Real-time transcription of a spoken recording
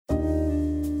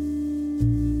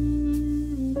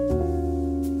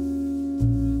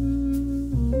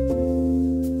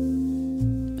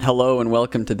Hello and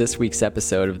welcome to this week's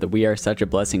episode of the We Are Such a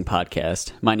Blessing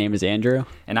podcast. My name is Andrew.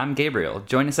 And I'm Gabriel.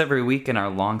 Join us every week in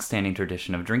our long-standing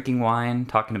tradition of drinking wine,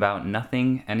 talking about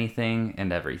nothing, anything,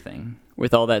 and everything.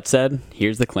 With all that said,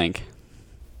 here's the clink.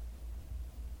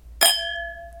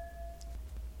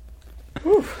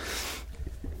 Whew.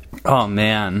 Oh,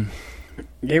 man.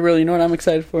 Gabriel, you know what I'm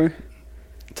excited for?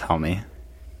 Tell me.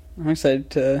 I'm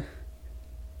excited to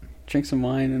drink some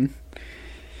wine and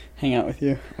hang out with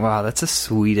you. Wow, that's the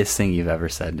sweetest thing you've ever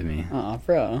said to me. Aw,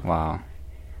 bro. Wow.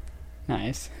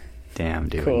 Nice. Damn,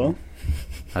 dude. Cool.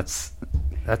 That's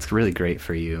really great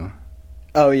for you.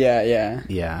 Oh, yeah.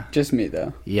 Yeah. Just me,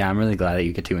 though. Yeah, I'm really glad that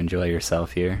you get to enjoy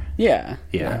yourself here. Yeah.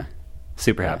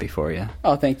 Super happy for you.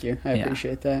 Oh, thank you. I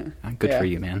appreciate that. Good for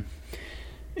you, man.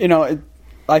 You know,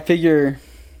 I figure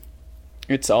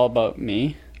it's all about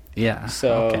me. Yeah.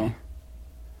 So... Okay.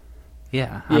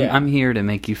 Yeah, I'm here to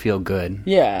make you feel good.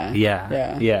 Yeah.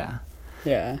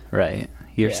 Right.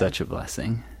 You're such a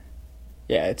blessing.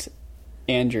 Yeah, it's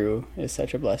Andrew is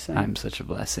such a blessing. I'm such a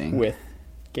blessing. With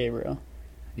Gabriel.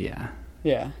 Yeah.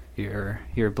 Yeah. You're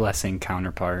a blessing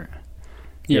counterpart.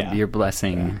 Yeah. Your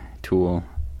blessing tool.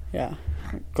 Yeah.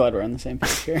 Glad we're on the same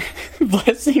page here.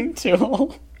 Blessing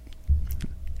tool.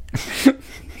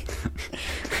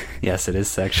 Yes, it is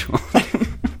sexual.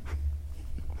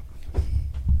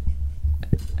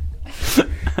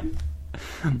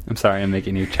 I'm sorry I'm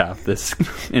making you chop this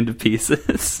into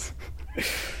pieces.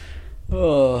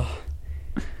 Oh.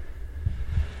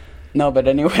 No, but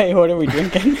anyway, what are we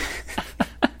drinking?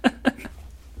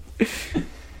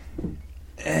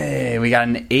 Hey, we got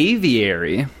an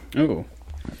aviary. Ooh.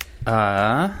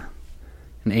 An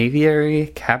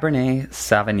aviary Cabernet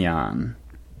Sauvignon.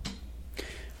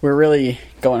 We're really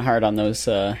going hard on those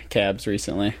cabs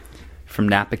recently. From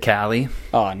Napa Cali.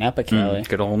 Oh, Napa Cali.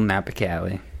 Good old Napa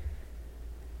Cali.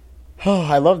 Oh,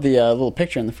 I love the little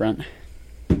picture in the front.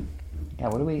 Yeah,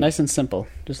 what do we... Nice and simple.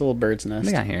 Just a little bird's nest. What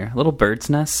do we got here? A little bird's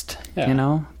nest,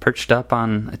 perched up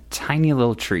on a tiny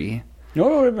little tree. You know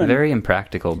what would have been... Very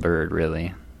impractical bird,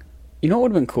 really. You know what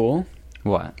would have been cool?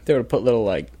 What? They would have put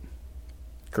little,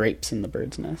 grapes in the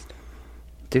bird's nest.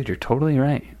 Dude, you're totally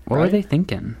right. What were they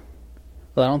thinking?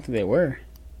 Well, I don't think they were.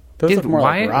 Those Dude, look more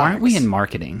like rocks. why aren't we in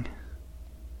marketing?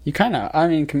 You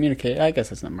communicate. I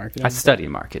guess it's not marketing. I study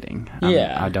marketing.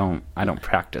 I don't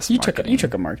practice marketing. You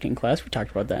took a marketing class. We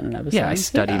talked about that in an episode. Yeah, I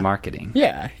study marketing.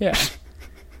 Yeah.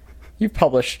 You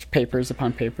published papers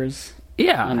upon papers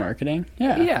on marketing.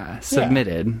 Yeah.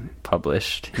 Submitted,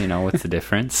 published. What's the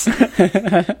difference?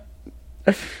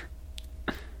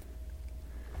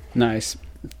 Nice.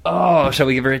 Oh, shall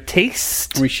we give her a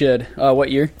taste? We should.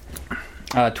 What year?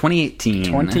 2018.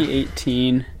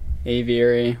 2018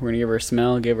 aviary. We're going to give her a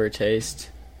smell, give her a taste,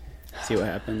 see what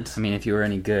happens. I mean, if you were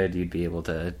any good, you'd be able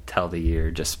to tell the year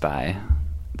just by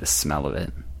the smell of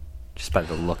it. Just by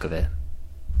the look of it.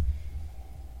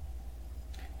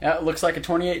 Yeah, it looks like a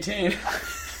 2018.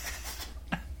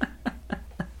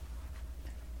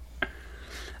 I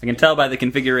can tell by the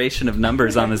configuration of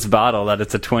numbers on this bottle that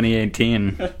it's a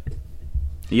 2018.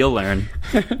 You'll learn.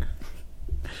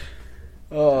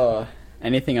 Oh,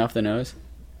 anything off the nose?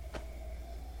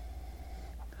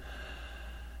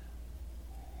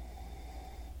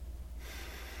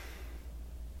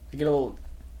 You get a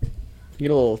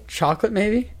little chocolate,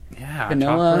 maybe? Yeah,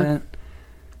 vanilla. Chocolate.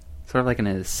 Sort of like an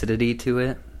acidity to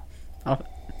it. Off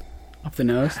the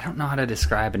nose? I don't know how to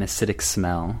describe an acidic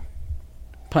smell.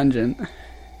 Pungent.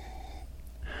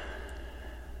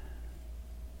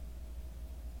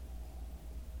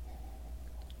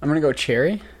 I'm gonna go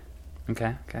cherry.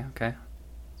 Okay.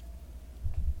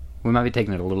 We might be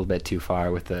taking it a little bit too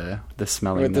far with the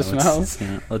smelling with notes. The smells.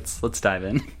 Yeah, let's dive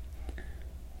in.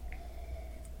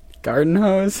 Garden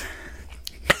hose.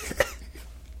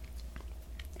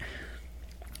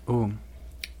 Ooh.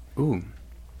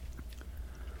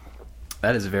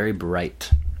 That is very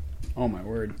bright. Oh my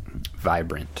word.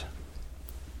 Vibrant.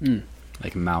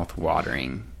 Like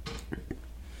mouth-watering.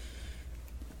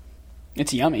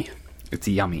 It's yummy. It's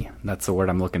yummy. That's the word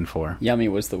I'm looking for. Yummy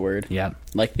was the word. Yeah.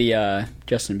 Like the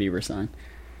Justin Bieber song.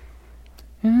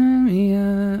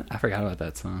 I forgot about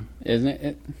that song. Isn't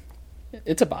it?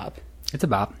 It's a bop. It's a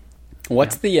bop.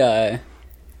 What's the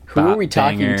who bop were we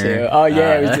talking banger. to? Oh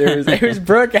yeah, it was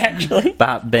Brooke actually.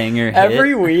 Bop banger hit.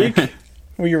 Every week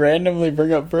we randomly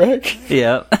bring up Brooke.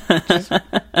 Yep.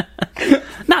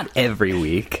 Not every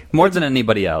week. More than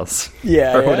anybody else.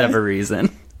 Yeah. For whatever reason.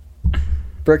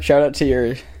 Brooke, shout out to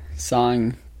your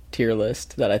song tier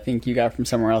list that I think you got from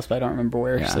somewhere else, but I don't remember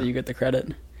where, so you get the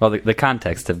credit. Well, the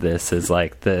context of this is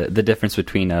like the difference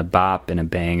between a bop and a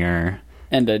banger.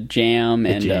 And a jam.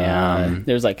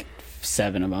 There's like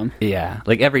 7 of them. Yeah,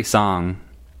 like every song,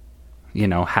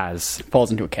 has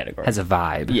Falls into a category. has a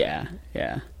vibe.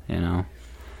 Yeah. And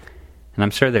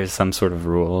I'm sure there's some sort of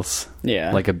rules.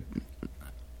 Yeah. Like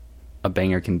a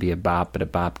banger can be a bop, but a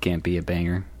bop can't be a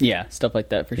banger. Yeah, stuff like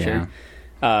that for Yeah.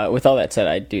 sure. With all that said,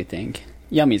 I do think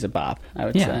Yummy's a bop, I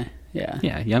would Yeah. say. Yeah.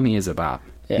 Yeah, Yummy is a bop.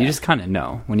 Yeah. You just kind of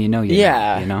know. When you know, you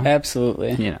Yeah, know.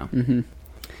 absolutely. Mm-hmm.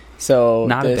 So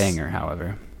Not a banger,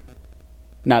 however.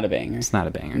 Not a banger. It's not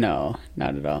a banger. No,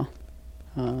 not at all.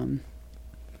 I'm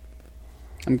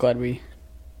glad we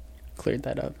cleared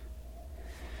that up.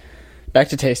 Back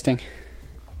to tasting.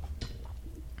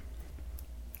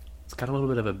 It's got a little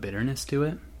bit of a bitterness to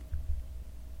it.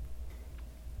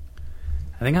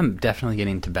 I think I'm definitely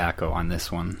getting tobacco on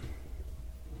this one.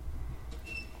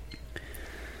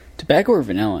 Tobacco or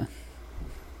vanilla?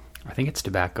 I think it's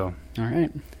tobacco. All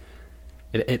right.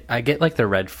 I get like the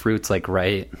red fruits like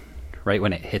right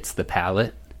when it hits the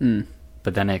palate,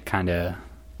 but then it kind of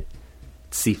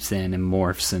seeps in and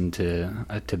morphs into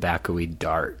a tobacco-y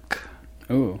dark,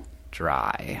 Ooh.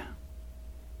 dry,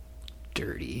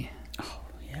 dirty. Oh,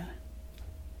 yeah.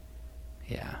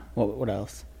 Yeah. What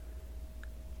else?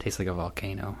 Tastes like a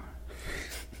volcano.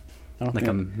 I don't Like a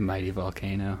think... mighty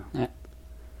volcano.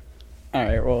 All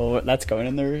right, well, that's going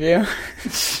in the review.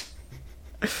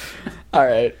 All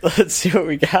right, let's see what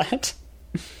we got.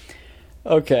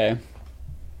 Okay.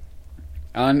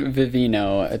 On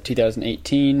Vivino,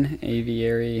 2018,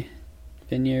 Aviary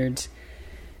Vineyards.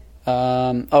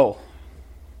 Before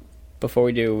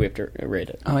we do, we have to rate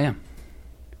it. Oh, yeah.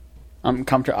 I'm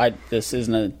comfortable. This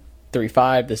isn't a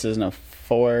 3.5. This isn't a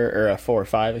 4 or a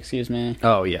 4.5. Excuse me.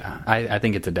 Oh, yeah. I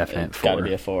think it's a definite It's 4. got to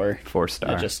be a 4.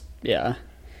 4-star. Yeah.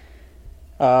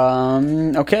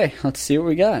 Okay, let's see what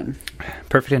we got.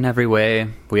 Perfect in every way.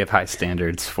 We have high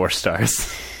standards. 4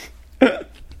 stars.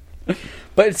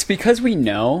 But it's because we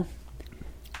know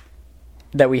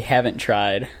that we haven't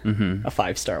tried a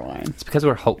 5-star wine. It's because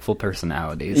we're hopeful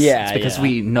personalities. Yeah, It's because yeah.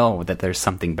 we know that there's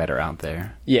something better out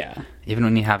there. Yeah. Even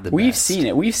when you have the We've best. seen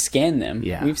it. We've scanned them.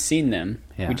 Yeah. We've seen them.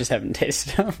 Yeah. We just haven't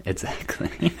tasted them.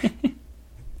 Exactly.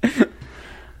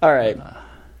 All right.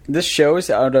 This shows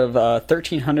out of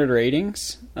 1,300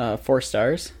 ratings, 4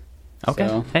 stars. Okay.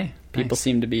 So Hey. people nice.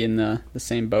 seem to be in the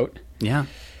same boat. Yeah.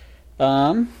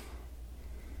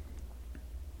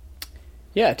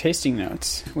 Yeah, tasting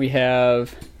notes. We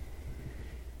have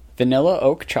vanilla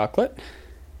oak chocolate.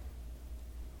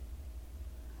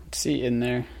 Let's see in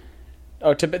there.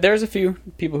 Oh, there's a few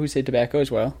people who say tobacco as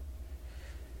well.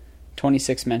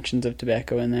 26 mentions of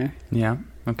tobacco in there. Yeah.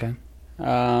 Okay.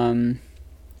 And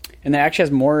it actually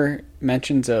has more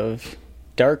mentions of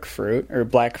dark fruit or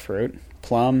black fruit,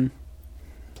 plum,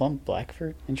 black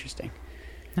fruit. Interesting.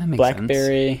 That makes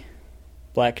Blackberry, sense.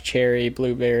 black cherry,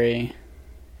 blueberry,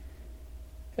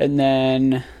 and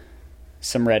then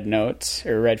some red notes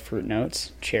or red fruit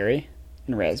notes, cherry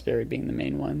and raspberry being the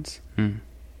main ones. I'm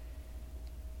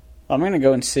gonna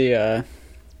go and see the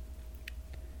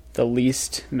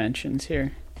least mentions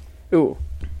here. Ooh,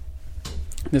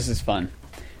 this is fun.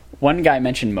 One guy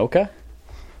mentioned mocha,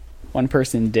 one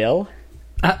person dill,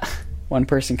 one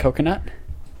person coconut,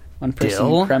 one person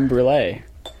Dill? creme brulee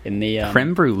in the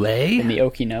Creme brulee? in the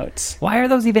oaky notes. Why are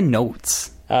those even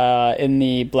notes? In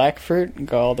the black fruit,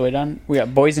 go all the way down. We got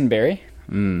boysenberry,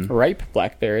 ripe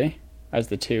blackberry as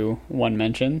the 1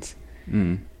 mentions,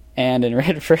 and in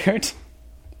red fruit,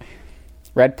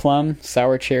 red plum,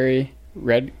 sour cherry,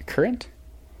 red currant.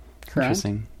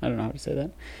 Interesting. I don't know how to say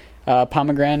that.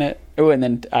 Pomegranate. Oh, and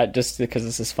then just because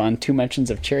this is fun, 2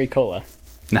 mentions of cherry cola.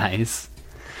 Nice.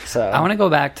 So I want to go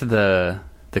back to the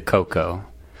cocoa.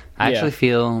 I Yeah. actually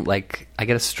feel like I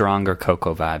get a stronger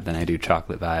cocoa vibe than I do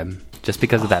chocolate vibe, just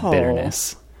because of that Oh,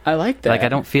 bitterness. I like that. Like I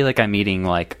don't feel like I'm eating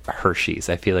like Hershey's.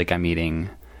 I feel like I'm eating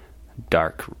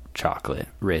dark chocolate,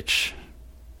 rich,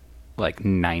 like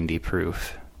 90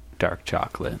 proof dark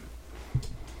chocolate.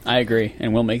 I agree,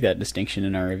 and we'll make that distinction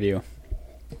in our review.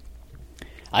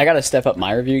 I got to step up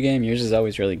my review game. Yours is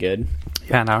always really good.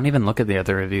 Yeah, and I don't even look at the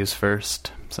other reviews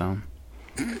first. So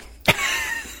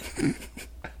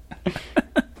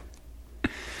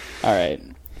All right,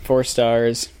 4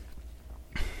 stars.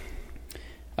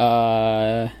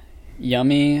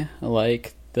 Yummy,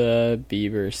 like the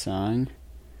Bieber song.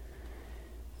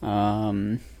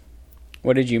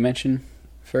 What did you mention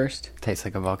first? tastes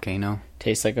like a volcano.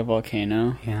 Tastes like a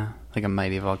volcano. Yeah, like a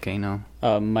mighty volcano.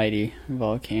 A mighty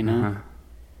volcano. Uh-huh.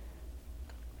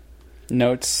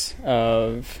 Notes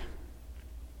of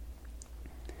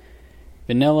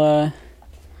vanilla.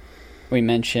 We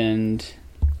mentioned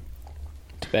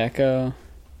tobacco.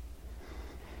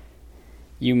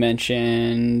 You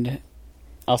mentioned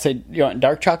I'll say, you want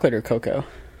dark chocolate or cocoa?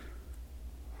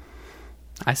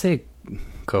 I say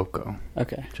cocoa.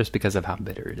 Okay. Just because of how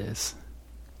bitter it is.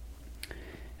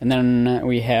 And then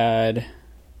we had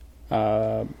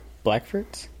black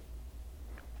fruits.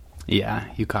 Yeah,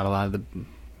 you caught a lot of the...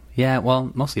 Yeah,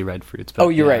 well, mostly red fruits. But Oh,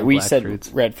 you're right. We black said fruits.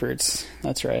 red fruits.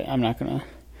 That's right. I'm not gonna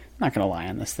lie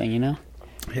on this thing, you know?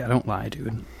 Yeah, don't lie,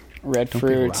 dude. Red Don't be a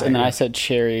fruits, and then liar. I said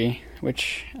cherry,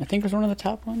 which I think was one of the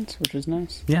top ones, which was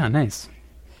nice. Yeah, nice.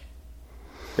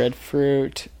 Red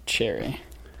fruit, cherry.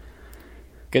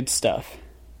 Good stuff.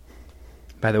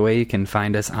 By the way, you can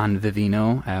find us on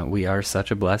Vivino at We Are Such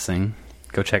a Blessing.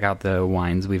 Go check out the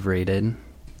wines we've rated.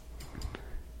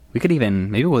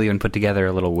 Maybe we'll even put together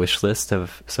a little wish list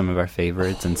of some of our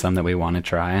favorites and some that we want to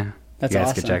try. That's you guys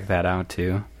awesome. could check that out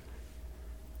too.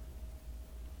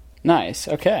 Nice.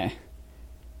 Okay.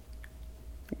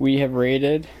 We have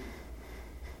rated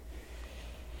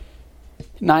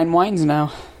 9 wines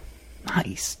now.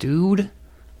 Nice, dude.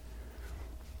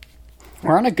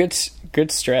 We're on a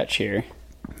good stretch here.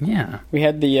 Yeah. We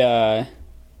had the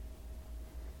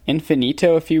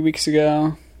Infinito a few weeks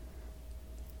ago.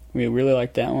 We really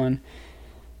liked that one.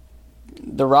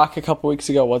 The Rock a couple weeks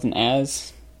ago wasn't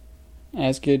as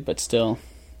good, but still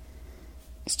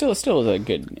was a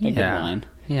good line.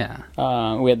 Yeah.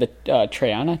 We had the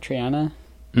Triana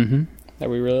Mm-hmm. that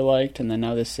we really liked, and then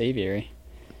now this Saviori.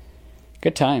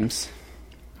 Good times.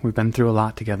 We've been through a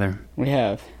lot together. We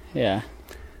have, yeah.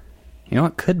 You know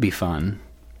what could be fun?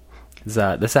 Is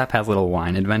this app has little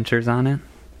wine adventures on it.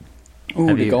 Ooh,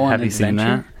 have to you, go on have an you seen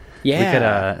adventure? that?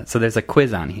 Yeah. We could, so there's a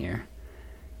quiz on here.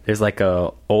 There's like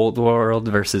a old world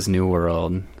versus new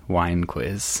world wine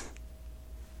quiz.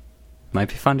 Might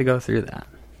be fun to go through that.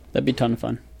 That'd be a ton of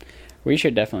fun. We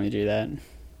should definitely do that.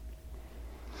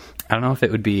 I don't know if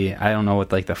it would be, I don't know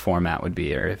what like the format would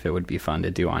be or if it would be fun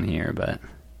to do on here, but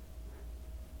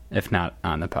if not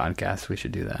on the podcast, we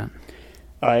should do that.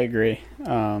 I agree.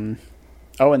 And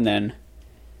then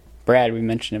Brad, we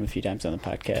mentioned him a few times on the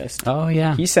podcast. Oh,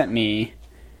 yeah. He sent me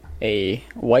a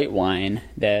white wine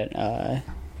that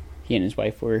he and his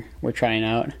wife were trying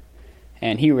out,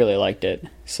 and he really liked it.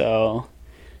 So,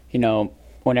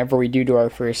 whenever we do our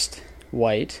first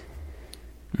white,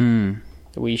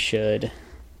 we should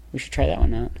try that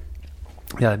one out.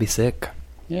 Yeah, that'd be sick.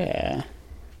 Yeah.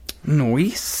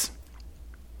 Nice.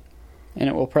 And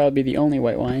it will probably be the only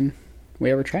white wine we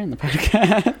ever try on the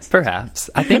podcast. Perhaps.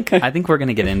 I think we're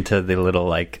gonna get into the little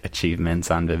like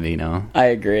achievements on Vivino. I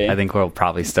agree. I think we'll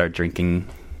probably start drinking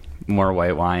more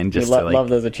white wine just to love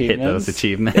those hit achievements. those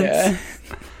achievements. Yeah.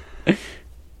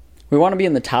 We want to be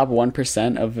in the top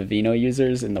 1% of Vivino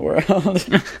users in the world.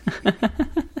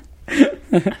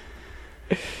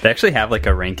 They actually have like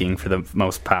a ranking for the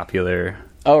most popular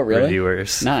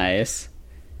reviewers. Nice.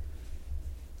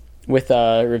 With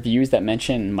reviews that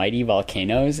mention mighty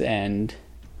volcanoes and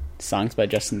songs by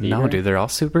Justin Bieber. No, dude, they're all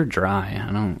super dry.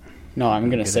 No, I'm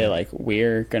going to say, like,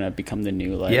 we're going to become the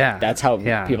new, like, Yeah, that's how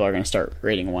yeah. people are going to start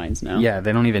rating wines now. Yeah,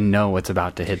 they don't even know what's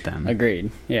about to hit them. Agreed,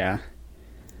 yeah.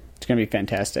 It's going to be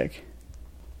fantastic.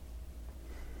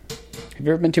 Have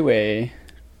you ever been to I'm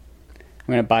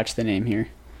going to botch the name here.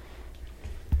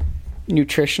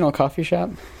 Nutritional coffee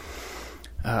shop?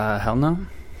 Hell no.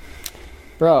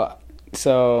 Bro,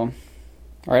 so,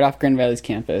 right off Grand Valley's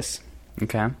campus,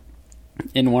 Okay.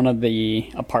 in one of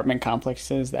the apartment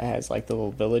complexes that has, like, the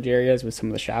little village areas with some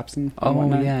of the shops and Oh,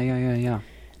 whatnot. yeah.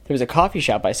 There was a coffee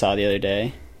shop I saw the other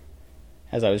day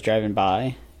as I was driving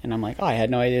by, and I'm like, oh, I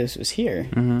had no idea this was here.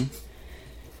 Mm-hmm.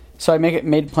 So I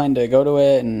made a plan to go to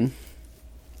it, and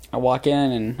I walk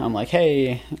in, and I'm like,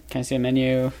 hey, can I see a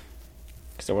menu?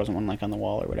 Because there wasn't one, like, on the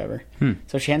wall or whatever.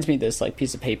 So she hands me this, like,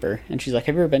 piece of paper, and she's like,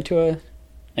 have you ever been to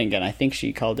and again, I think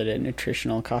she called it a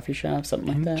nutritional coffee shop,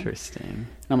 something like that. Interesting. And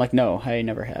I'm like, no, I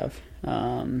never have.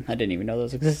 I didn't even know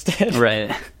those existed.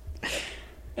 Right.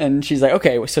 And she's like,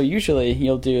 okay, so usually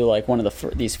you'll do like one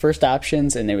of these first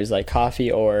options, and there was like coffee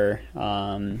or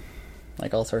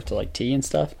like all sorts of like tea and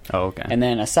stuff. Oh, okay. And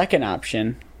then a second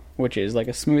option, which is like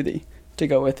a smoothie to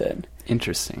go with it.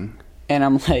 Interesting. And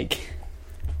I'm like,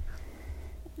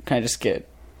 can I just get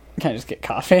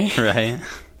coffee? Right.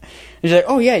 And she's like,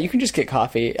 oh yeah, you can just get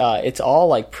coffee. It's all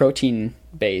like protein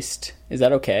based. Is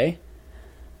that okay?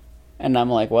 And I'm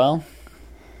like, well,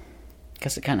 I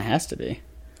guess it kind of has to be.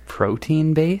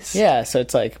 Protein based? Yeah, so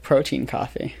it's like protein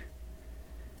coffee.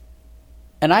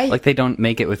 And Like they don't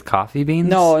make it with coffee beans?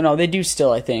 No, they do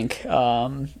still, I think.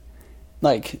 But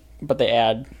they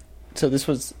add. So this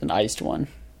was an iced one,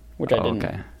 which I didn't.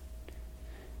 Okay.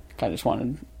 Kind of just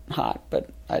wanted hot,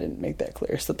 but I didn't make that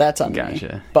clear. So that's on me.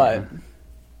 Gotcha. But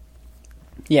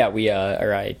yeah,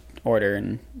 I order,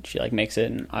 and she like makes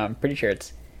it, and I'm pretty sure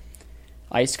it's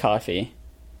iced coffee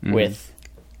with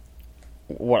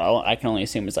what I can only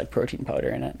assume is like protein powder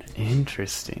in it.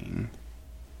 Interesting.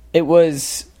 It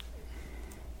was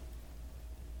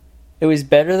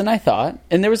better than I thought,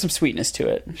 and there was some sweetness to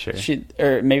it. Sure.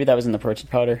 Or maybe that was in the protein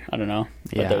powder. I don't know.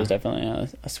 But Yeah. there was definitely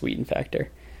a sweeten factor.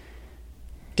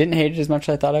 Didn't hate it as much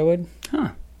as I thought I would. Huh.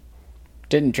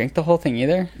 Didn't drink the whole thing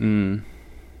either. Mm.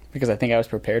 Because I think I was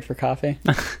prepared for coffee.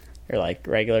 Or like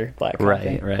regular black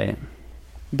coffee. Right.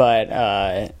 But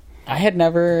I had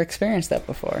never experienced that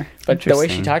before. But the way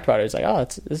she talked about it was like, oh,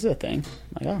 this is a thing.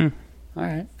 I'm like, oh, all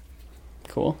right.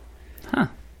 Cool. Huh.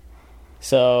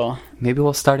 So Maybe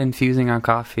we'll start infusing our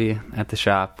coffee at the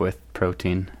shop with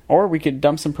protein. or we could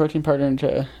dump some protein powder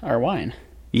into our wine.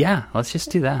 Yeah, let's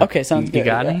just do that. Okay, sounds good. You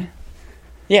got yeah. any?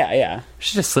 Yeah. We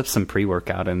should just slip some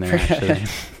pre-workout in there, actually.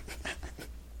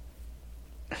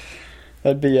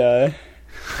 That'd be an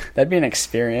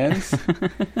experience.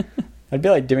 That'd be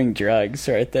like doing drugs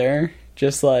right there.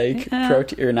 Just like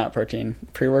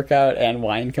pre-workout and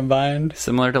wine combined.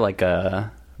 Similar to like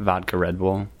a vodka Red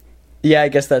Bull. Yeah, I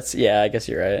guess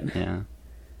you're right. Yeah.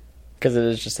 Because it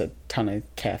is just a ton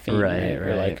of caffeine. Right.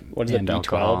 Or like, what is it, And B12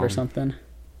 alcohol. or something?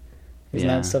 Doesn't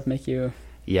that stuff make you...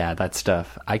 Yeah, that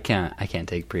stuff. I can't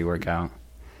take pre-workout.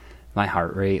 My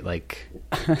heart rate like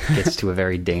gets to a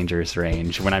very dangerous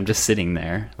range when I'm just sitting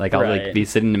there. Like I'll like be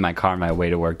sitting in my car on my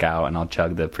way to work out, and I'll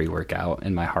chug the pre-workout,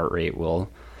 and my heart rate will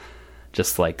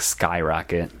just like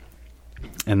skyrocket.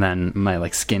 And then my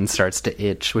like skin starts to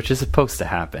itch, which is supposed to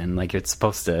happen. Like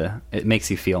it makes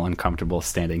you feel uncomfortable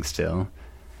standing still.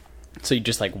 So you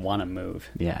just like want to move.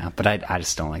 Yeah, but I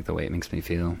just don't like the way it makes me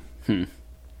feel.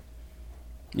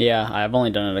 Yeah, I've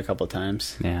only done it a couple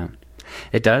times. Yeah.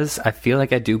 It does. I feel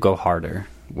like I do go harder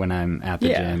when I'm at the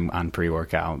gym on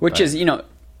pre-workout. Which is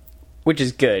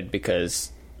good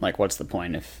because like what's the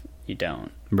point if you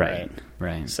don't? Right.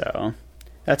 So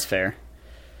that's fair.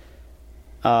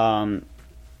 I'm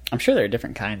sure there are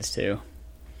different kinds too.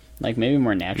 Like maybe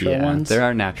more natural ones. There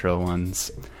are natural ones.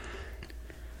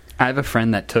 I have a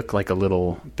friend that took like a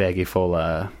little baggie full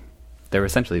they were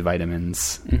essentially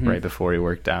vitamins right before he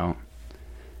worked out.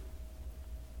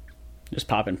 Just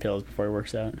popping pills before he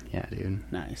works out. Yeah, dude.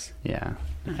 Nice. Yeah.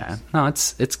 No,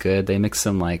 it's good. They mix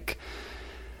some like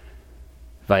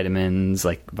vitamins,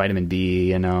 like vitamin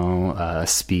B,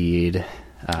 speed.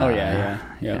 Yeah.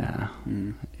 Yeah.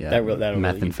 That'll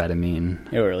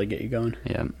methamphetamine. It'll really get you going.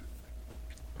 Yeah.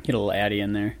 Get a little Addy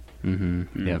in there.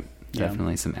 Yep.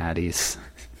 Definitely some Addies.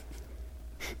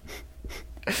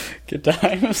 Good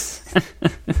times.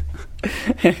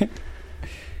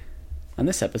 On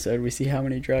this episode, we see how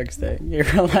many drugs that you're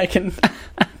like can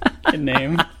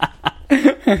name.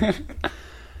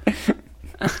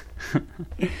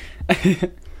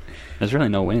 There's really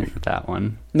no winner with that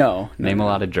one. No. Name a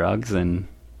lot of drugs and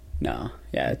no.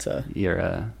 Yeah, you're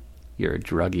a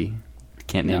druggie.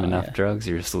 Can't name enough drugs.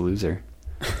 You're just a loser.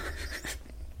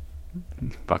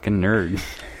 Fucking nerd.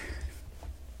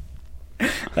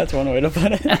 That's one way to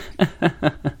put it.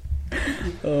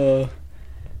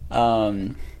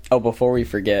 Before we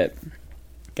forget,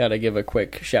 gotta give a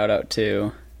quick shout out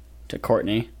to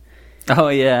Courtney. Oh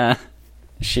yeah,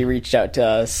 she reached out to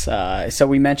us. So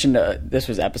we mentioned this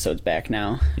was episodes back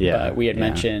now. Yeah, but we had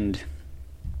mentioned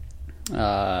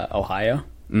Ohio.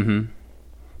 And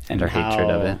our hatred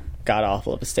of it. God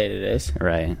awful of a state it is.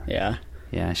 Right. Yeah.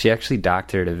 Yeah. She actually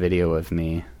doctored a video of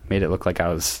me. Made it look like I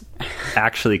was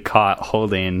actually caught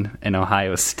holding an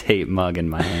Ohio State mug in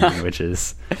my hand, which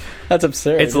is... That's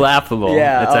absurd. It's laughable.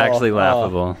 Yeah. It's actually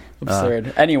laughable.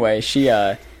 Absurd. Anyway, she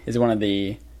is one of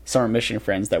the summer mission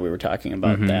friends that we were talking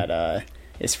about that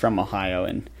is from Ohio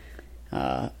and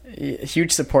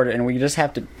huge supporter. And we just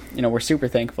have to, we're super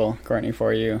thankful, Courtney,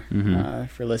 for you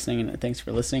for listening. And thanks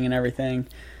for listening and everything.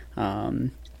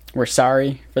 We're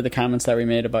sorry for the comments that we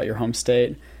made about your home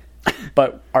state.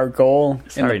 But our goal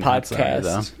in the podcast...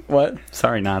 Sorry, what?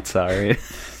 Sorry, not sorry.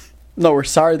 No, we're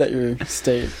sorry that your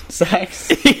state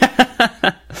sucks.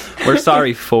 We're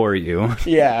sorry for you.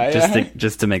 Yeah.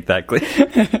 Just to make that clear.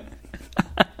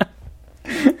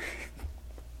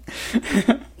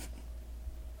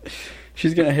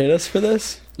 She's going to hate us for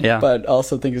this. Yeah. But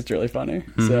also think it's really funny.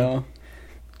 So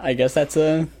I guess that's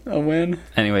a win.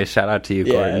 Anyway, shout out to you,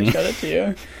 Courtney. Yeah, shout out to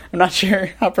you. I'm not sure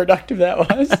how productive that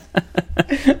was.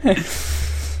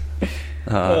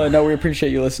 No, we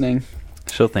appreciate you listening.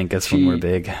 She'll thank us when we're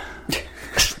big.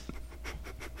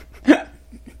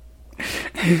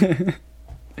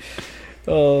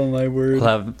 Oh, my word. We'll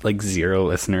have like 0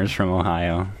 listeners from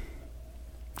Ohio.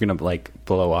 We're going to like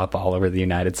blow up all over the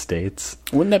United States.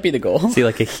 Wouldn't that be the goal? See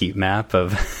like a heat map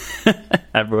of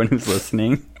Everyone who's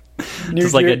listening. New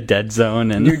Just like a dead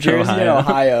zone in New Jersey Ohio. and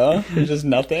Ohio. There's just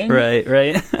nothing.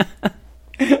 Right.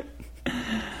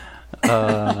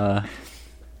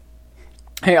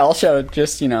 Hey, also,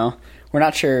 just, we're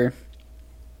not sure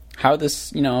how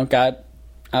this, got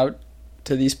out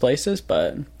to these places,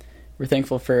 but we're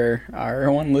thankful for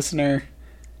our one listener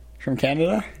from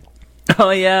Canada.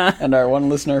 Oh, yeah. And our one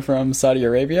listener from Saudi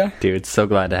Arabia. Dude, so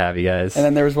glad to have you guys. And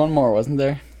then there was one more, wasn't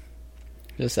there?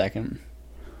 Just a second.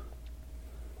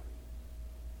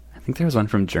 I think there was one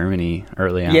from Germany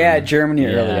early on. Yeah, Germany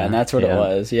early on. That's what it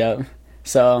was. Yep.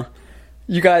 So,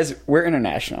 you guys, we're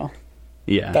international.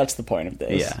 Yeah. That's the point of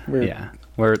this. Yeah.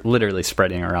 We're literally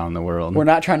spreading around the world. We're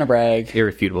not trying to brag.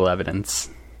 Irrefutable evidence.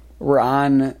 We're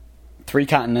on 3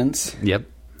 continents. Yep.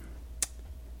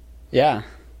 Yeah.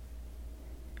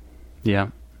 Yeah.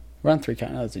 We're on 3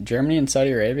 continents. Germany and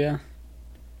Saudi Arabia.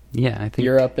 Yeah, I think.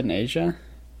 Europe and Asia.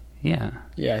 Yeah.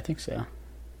 Yeah, I think so.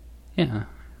 Yeah.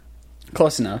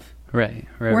 Close enough. Right.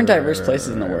 We're in diverse places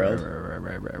in the world.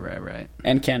 Right.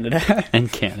 And Canada.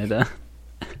 And Canada.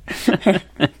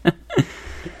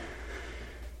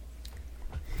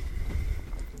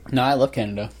 No, I love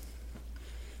Canada.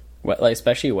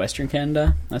 Especially Western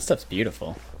Canada. That stuff's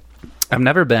beautiful. I've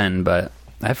never been, but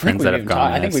I have friends that have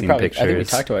gone. I've seen pictures. I think we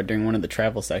talked about it during one of the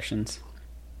travel sections.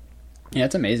 Yeah,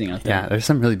 it's amazing out there. Yeah, there's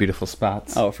some really beautiful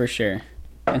spots. Oh, for sure.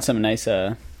 And some nice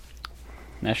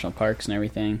national parks and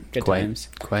everything. Good times.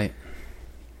 Quite.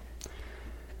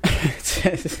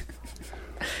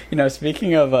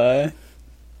 Speaking of, I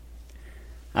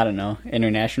don't know,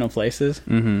 international places.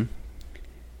 Mm-hmm.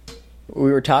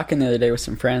 We were talking the other day with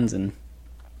some friends, and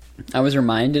I was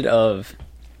reminded of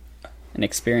an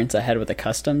experience I had with a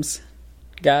customs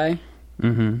guy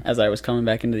as I was coming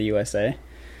back into the USA.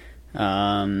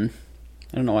 I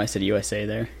don't know why I said USA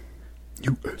there.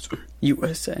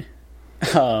 USA.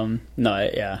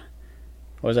 Yeah.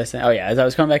 What was I saying? Oh, yeah. As I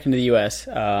was coming back into the U.S.,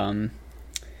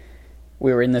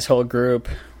 we were in this whole group.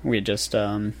 We had just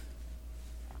gotten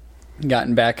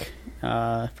back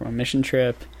from a mission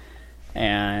trip,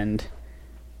 and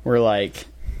we're like,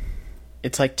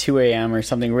 it's like 2 a.m. or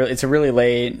something. It's a really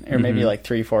late, or maybe like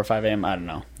 3, 4, 5 a.m. I don't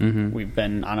know. We've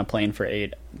been on a plane for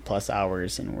 8+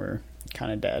 hours, and we're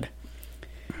kind of dead.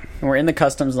 And we're in the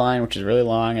customs line, which is really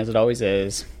long, as it always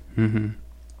is.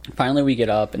 Finally, we get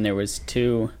up, and there was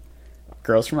 2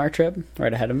 girls from our trip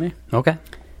right ahead of me. Okay.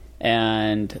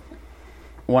 And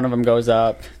one of them goes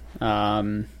up,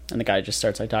 and the guy just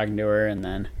starts talking to her, and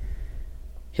then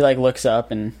he looks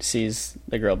up and sees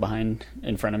the girl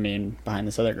in front of me and behind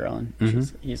this other girl, and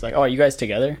he's like, "Oh, are you guys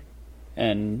together?"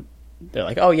 And they're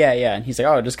like, "Oh, yeah." And he's like,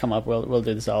 "Oh, just come up. We'll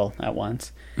do this all at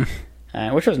once,"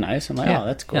 which was nice. I'm like, "Oh,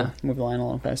 that's cool." Yeah. Move the line a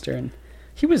little faster, and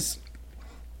he was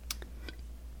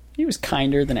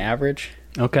kinder than average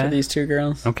to these 2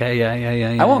 girls. Okay.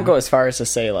 Yeah. I won't go as far as to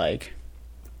say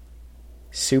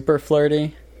super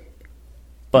flirty,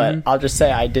 but I'll just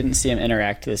say I didn't see him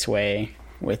interact this way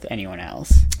with anyone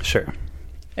else. Sure.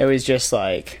 It was just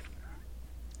it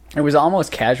was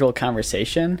almost casual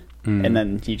conversation, and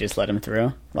then he just let him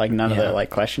through. None of the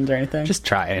questions or anything. Just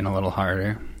trying a little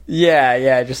harder.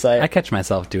 Yeah, just I catch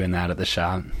myself doing that at the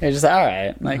shop. It's just all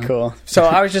right, cool. So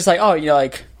I was just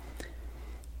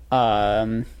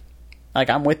I'm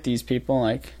with these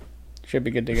people, should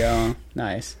be good to go.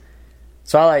 Nice.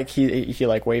 So he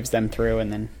waves them through,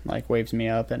 and then waves me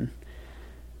up, and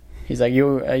he's like,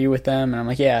 are you with them? And I'm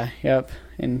like, yeah, yep.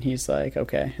 And he's like,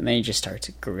 okay. And then he just starts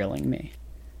grilling me.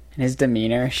 And his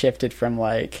demeanor shifted from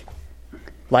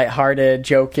lighthearted,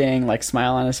 joking,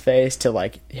 smile on his face to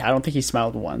I don't think he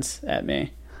smiled once at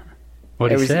me. What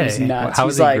did he say? It was nuts. How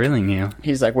was he grilling you?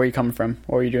 He's like, where are you coming from?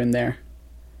 What were you doing there?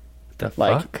 The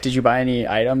fuck? Did you buy any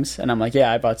items? And I'm like,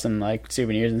 yeah, I bought some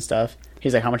souvenirs and stuff.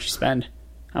 He's like, how much you spend?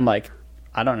 I'm like,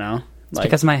 I don't know. It's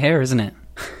because of my hair, isn't it?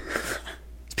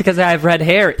 It's because I have red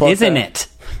hair, isn't it?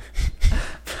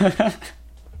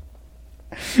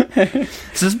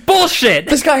 This is bullshit.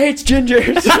 This guy hates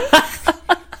gingers.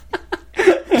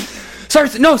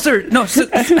 Sorry, no, sir.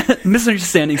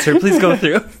 Misunderstanding, sir. Please go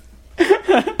through.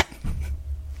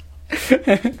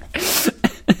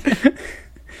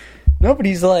 No, but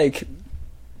he's like,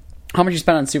 how much you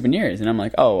spent on souvenirs? And I'm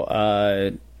like, oh,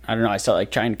 I don't know. I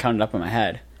start trying to count it up in my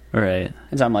head. Right.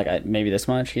 And so I'm like, maybe this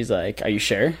much. He's like, are you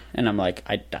sure? And I'm like,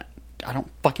 I don't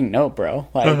fucking know, bro.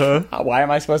 Why am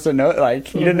I supposed to know? You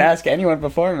didn't ask anyone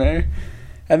before me.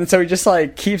 And then so he just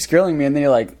keeps grilling me, and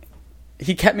then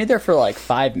he kept me there for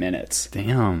 5 minutes.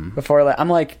 Damn. Before I'm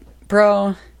like,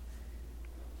 bro,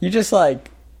 you just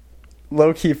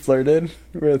low key flirted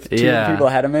with 2 people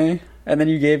ahead of me. And then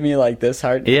you gave me like this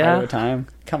hard Yeah. of a time.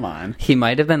 Come on. He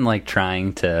might have been like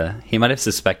he might have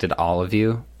suspected all of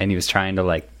you, and he was trying to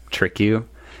like trick you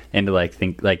into like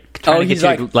trying to he's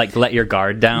get you to, like let your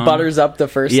guard down. Butters up the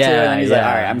first two, and then he's like, yeah.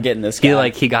 all right, I'm getting this guy.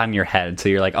 He got in your head, so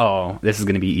you're like, oh, this is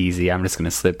gonna be easy. I'm just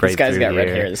gonna slip right this guy's through got red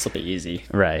here. hair. This will be easy.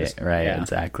 Right, Yeah.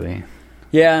 exactly.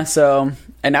 Yeah, so,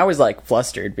 and I was like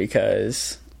flustered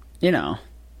because, you know,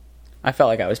 I felt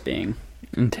like I was being,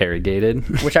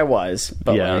 Interrogated. which I was,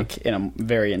 but Yeah. like in a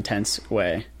very intense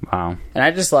way. Wow. And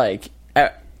I just like,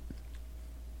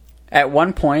 at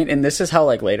one point, and this is how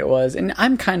like late it was, and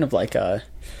I'm kind of like I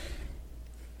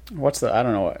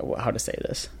don't know how to say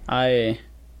this. I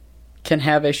can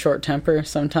have a short temper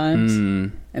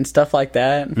sometimes, and stuff like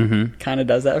that kind of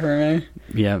does that for me.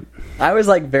 Yep. I was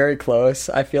like very close,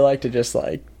 I feel like, to just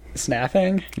like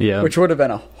snapping, Yeah. which would have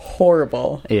been a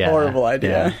horrible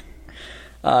idea.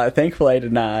 Yeah. Thankfully I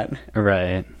did not,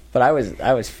 Right. but I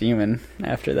was fuming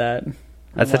after that.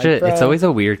 That's I'm such like, it's bro. always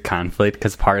a weird conflict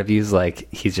because part of you is like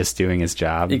he's just doing his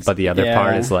job, but the other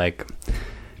part is like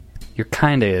you're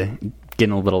kind of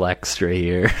getting a little extra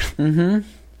here.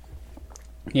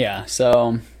 Yeah,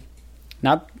 so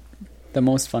not the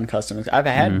most fun customs I've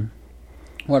had.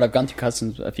 I've gone through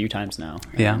customs a few times now.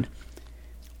 Yeah. and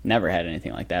never had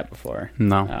anything like that before.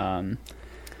 No.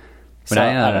 So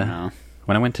I don't know.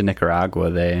 When I went to Nicaragua,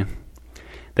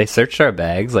 they searched our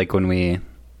bags like when we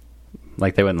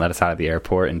like they wouldn't let us out of the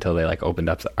airport until they like opened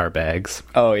up our bags.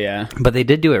 Oh yeah. But they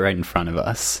did do it right in front of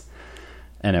us.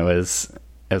 And it was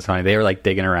funny. They were like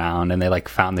digging around and they like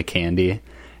found the candy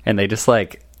and they just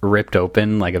like ripped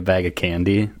open like a bag of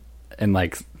candy and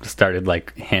like started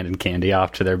like handing candy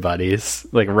off to their buddies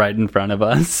like right in front of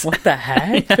us. What the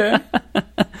heck?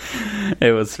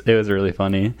 It was really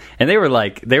funny. And they were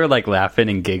like laughing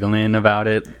and giggling about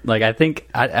it. Like I think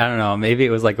I don't know, maybe it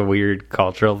was like a weird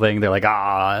cultural thing. They're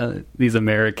like, these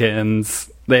Americans,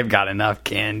 they've got enough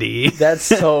candy. That's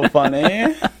so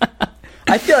funny.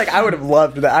 I feel like I would have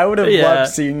loved that. I would have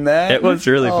loved seeing that. It was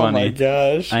really funny. Oh my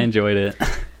gosh. I enjoyed it.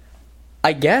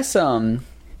 I guess,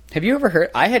 have you ever heard?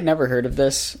 I had never heard of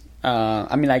this.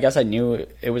 I mean, I guess I knew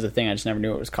it was a thing. I just never knew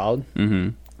what it was called.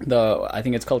 I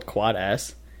think it's called Quad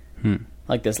S.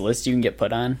 Like this list you can get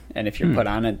put on, and if you're put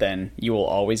on it, then you will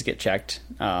always get checked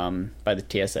by the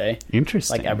TSA.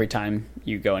 Interesting. Like every time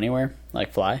you go anywhere,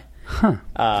 like fly.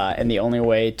 And the only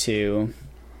way to,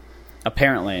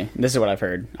 apparently, this is what I've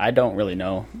heard. I don't really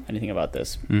know anything about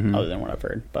this other than what I've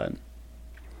heard, but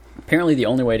apparently the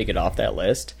only way to get off that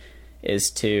list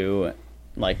is to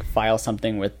like file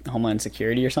something with Homeland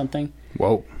Security or something.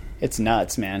 Whoa. It's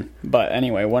nuts, man. But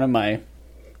anyway, one of my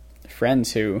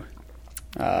friends who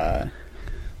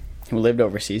lived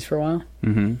overseas for a while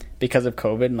because of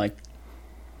COVID, like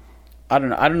I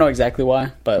don't know exactly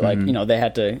why, but like they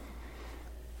had to.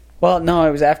 Well, no,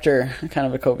 it was after kind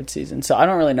of a COVID season, so I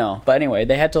don't really know. But anyway,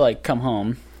 they had to like come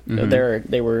home.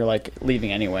 They were like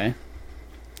leaving anyway,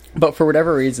 but for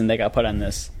whatever reason, they got put on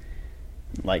this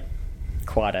like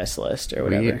Quad S list or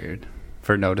whatever. Weird.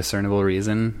 For no discernible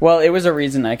reason. Well, it was a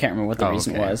reason. I can't remember what the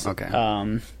reason was.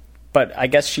 Okay. But I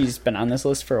guess she's been on this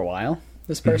list for a while,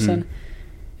 this person.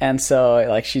 And so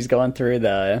like she's going through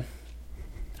the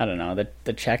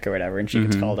check or whatever, and she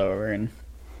gets called over and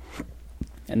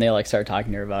they like start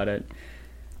talking to her about it.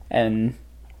 And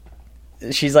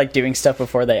she's like doing stuff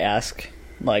before they ask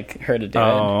like her to do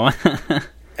it.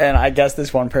 And I guess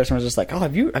this one person was just like, "Oh,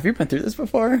 have you been through this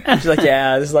before?" And she's like,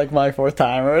 "Yeah, this is like my fourth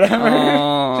time or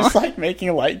whatever." Just like making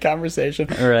a light conversation.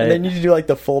 Right. And they need to do like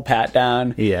the full pat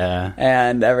down. Yeah.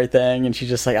 And everything, and she's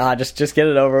just like, just get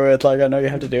it over with. Like I know you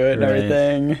have to do it and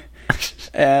everything.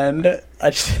 And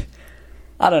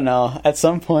I don't know. At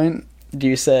some point, do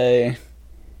you say,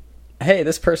 "Hey,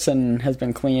 this person has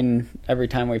been clean every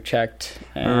time we've checked,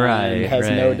 and has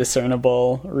no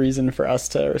discernible reason for us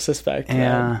to suspect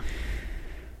that."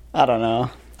 I don't know.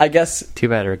 I guess... Too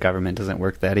bad our government doesn't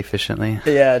work that efficiently.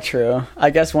 Yeah, true. I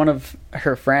guess one of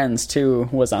her friends, too,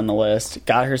 was on the list,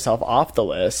 got herself off the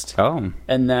list. Oh.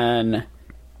 And then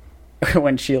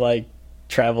when she, like,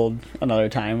 traveled another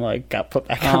time, like, got put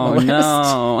back on the list.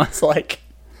 Oh, no. It's like...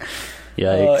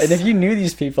 Yikes. And if you knew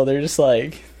these people, they're just,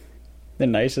 like, the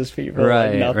nicest people. Right,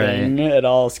 like, nothing at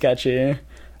all sketchy.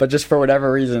 But just for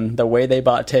whatever reason, the way they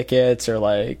bought tickets or,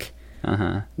 like...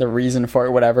 the reason for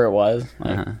it, whatever it was,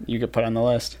 like, you get put on the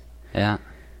list. Yeah.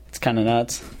 It's kind of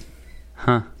nuts.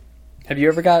 Huh. Have you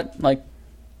ever got, like,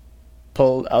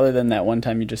 pulled, other than that one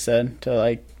time you just said, to,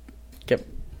 like, get,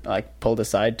 like, pulled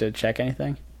aside to check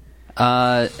anything?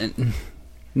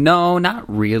 No, not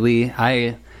really.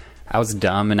 I was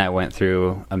dumb and I went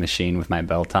through a machine with my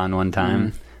belt on one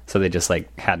time. So they just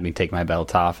like had me take my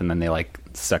belt off, and then they like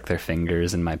stuck their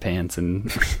fingers in my pants and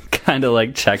kind of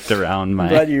like checked around my. I'm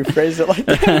glad you phrased it like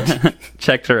that.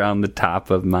 Checked around the top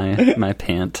of my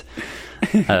pant,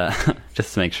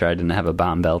 just to make sure I didn't have a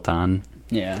bomb belt on.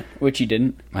 Yeah, which you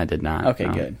didn't. I did not. Okay,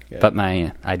 no. good. But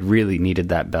I really needed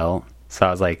that belt, so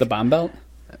I was like The bomb belt.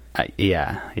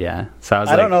 yeah. So I was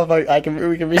I don't know if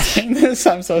we can be saying this.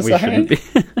 I'm so We sorry. shouldn't be.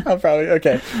 I'll probably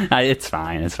okay. It's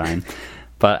fine.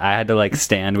 But I had to like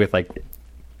stand with like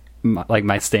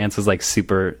my stance was like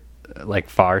super like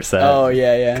far set. Oh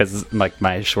yeah. Because like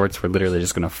my shorts were literally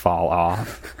just gonna fall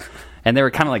off, and they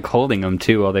were kind of like holding them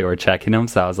too while they were checking them.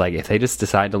 So I was like, if they just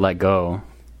decide to let go,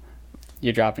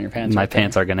 You're dropping your pants. my right there.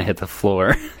 pants are gonna hit the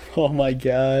floor. Oh my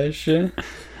gosh. So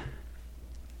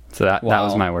that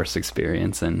was Wow. my worst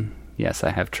experience, and yes, I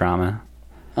have trauma.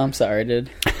 I'm sorry, dude.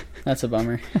 That's a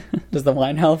bummer. Does the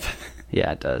wine help?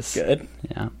 Yeah, it does. Good.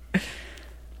 Yeah.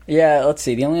 Yeah, let's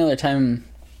see. The only other time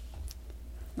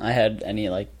I had any,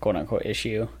 like, quote-unquote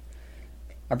issue,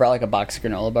 I brought, like, a box of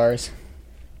granola bars,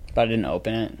 but I didn't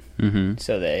open it. Mm-hmm.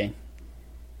 So they,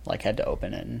 like, had to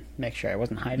open it and make sure I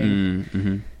wasn't hiding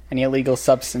Mm-hmm. any illegal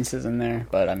substances in there.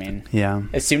 But, I mean, Yeah.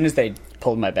 as soon as they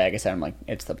pulled my bag aside, I'm like,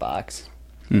 it's the box.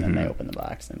 And then Mhm. they opened the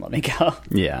box and let me go.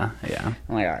 Yeah. I'm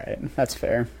like, all right, that's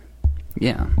fair.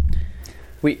 Yeah.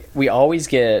 We always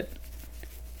get...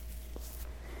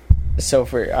 So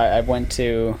I went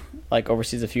to like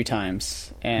overseas a few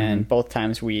times, and both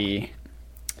times we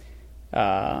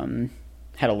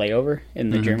had a layover in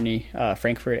the Germany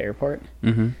Frankfurt airport.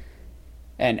 Mm-hmm.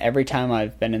 And every time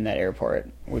I've been in that airport,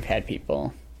 we've had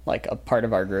people, like a part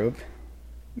of our group,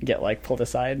 get like pulled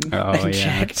aside and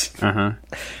checked. Uh-huh.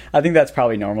 I think that's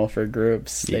probably normal for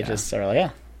groups. They Yeah. just are like, yeah,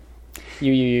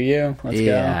 you, let's go.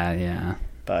 Yeah.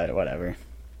 But whatever.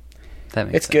 That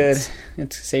makes It's good.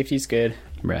 sense. Safety's good.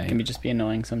 Right. It can just be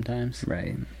annoying sometimes.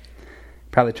 Right.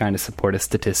 Probably trying to support a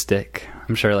statistic.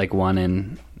 I'm sure like one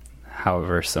in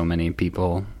however so many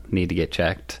people need to get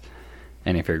checked.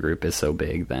 And if your group is so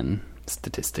big, then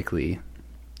statistically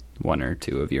one or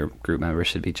two of your group members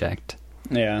should be checked.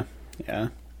 Yeah.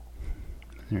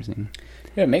 Interesting.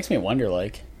 Yeah, it makes me wonder,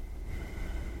 like...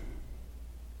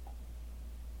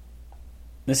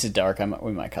 This is dark.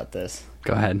 We might cut this.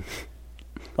 Go ahead.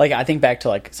 Like, I think back to,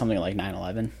 like, something like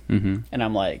 9/11, Mm-hmm. and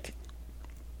I'm like,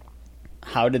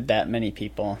 how did that many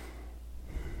people...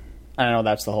 I don't know,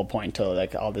 that's the whole point to,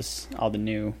 like, all the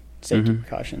new safety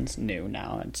precautions. New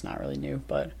now. It's not really new,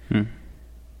 but... Mm.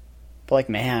 But, like,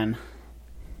 man...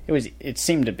 It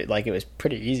seemed to be like it was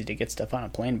pretty easy to get stuff on a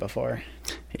plane before.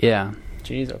 Yeah.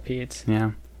 Jeez, oh Pete.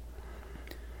 Yeah.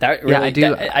 That really, Yeah, I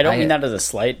do- I don't mean that as a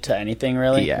slight to anything,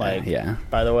 really. Yeah, Like, yeah.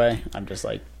 By the way, I'm just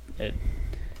like, it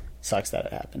sucks that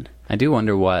it happened. I do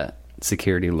wonder what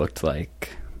security looked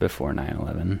like before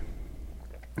 9/11.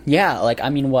 Yeah, like, I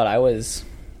mean, what, I was...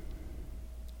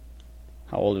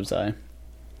 How old was I?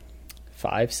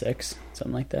 5, 6,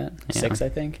 something like that. Yeah. 6, I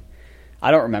think. I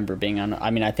don't remember being on...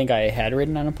 I mean, I think I had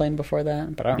ridden on a plane before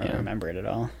that, but I don't really Yeah. remember it at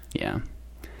all. Yeah.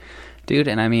 Dude,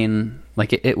 and I mean,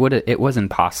 like it was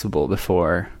impossible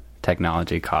before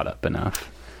technology caught up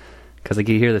enough. Cuz like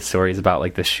you hear the stories about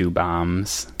like the shoe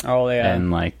bombs Oh, yeah.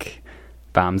 and like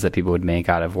bombs that people would make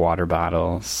out of water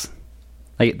bottles.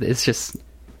 Like it's just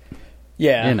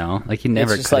Yeah. you know, like you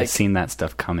never It's just, could have like, seen that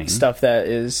stuff coming. Stuff that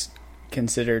is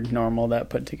considered normal that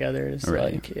put together is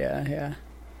Right. like,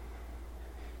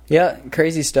 yeah,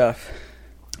 crazy stuff.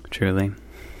 Truly.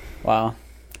 Wow,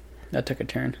 that took a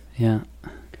turn. Yeah.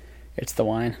 It's the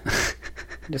wine.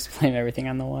 Just blame everything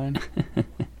on the wine.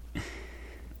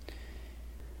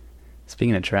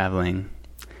 Speaking of traveling,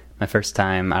 my first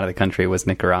time out of the country was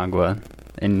Nicaragua,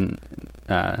 and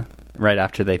right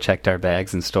after they checked our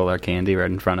bags and stole our candy right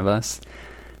in front of us,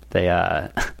 they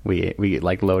we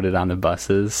like loaded on the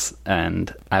buses,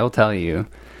 and I will tell you,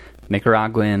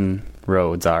 Nicaraguan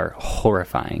roads are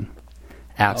horrifying,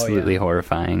 absolutely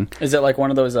horrifying. Is it like one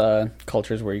of those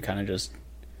cultures where you kind of just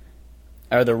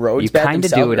are the roads You bad kinda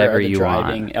themselves, do whatever or are the you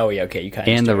driving... want. Oh yeah, okay, you kind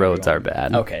of And the roads are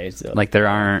bad. Okay, so Like there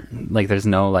aren't like there's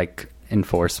no like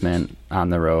enforcement on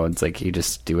the roads. Like you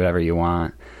just do whatever you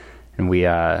want. And we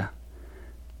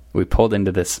pulled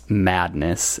into this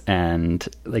madness, and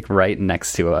like right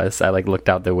next to us, I like looked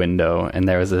out the window, and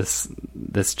there was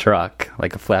this truck,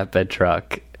 like a flatbed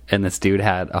truck, and this dude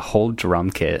had a whole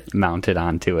drum kit mounted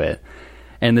onto it.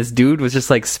 And this dude was just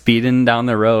like speeding down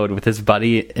the road with his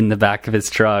buddy in the back of his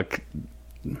truck,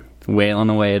 wailing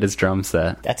away at his drum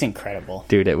set. that's incredible.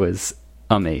 Dude, it was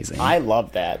amazing. I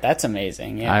love that. That's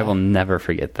amazing. Yeah, I will never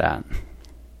forget that.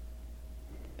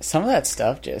 Some of that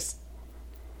stuff just...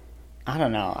 I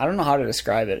don't know how to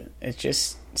describe it. It's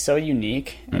just so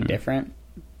unique and different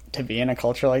to be in a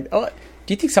culture like... Oh,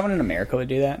 do you think someone in America would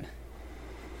do that?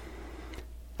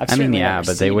 I mean, yeah,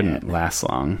 but they wouldn't last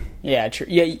long. Yeah, true.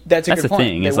 Yeah, that's a good point. That's the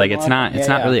thing. It's like, it's not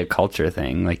really a culture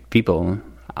thing. Like, people,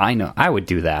 I know, I would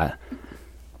do that.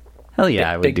 Hell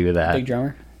yeah, I would do that. Big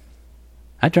drummer?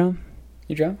 I drum.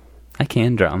 You drum? I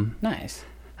can drum. Nice.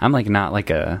 I'm like not like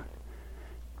a...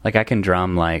 Like, I can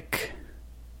drum like...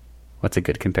 What's a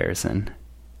good comparison?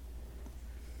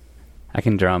 I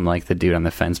can drum like the dude on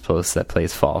the fence post that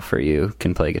plays Fall For You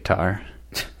can play guitar.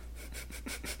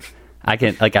 I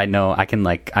can, like,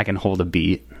 I can hold a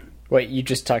beat. Wait, you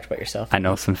just talked about yourself. I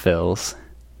know some fills.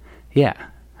 Yeah.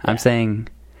 I'm saying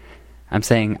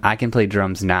I can play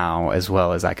drums now as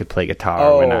well as I could play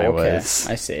guitar when I was...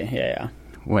 I see. Yeah.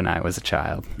 When I was a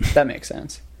child. That makes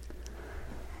sense.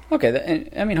 Okay,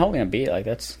 I mean, holding a beat, like,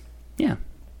 that's... Yeah.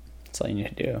 That's all you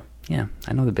need to do. Yeah,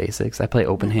 I know the basics. I play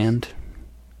open hand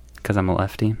because I'm a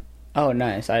lefty. Oh,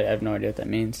 nice. I have no idea what that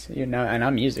means. You know, and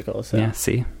I'm musical, so... Yeah,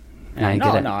 see? Now you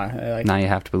get it. No, now you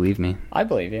have to believe me. I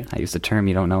believe you. I used a term,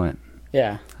 you don't know it.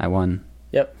 Yeah. I won.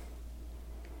 Yep.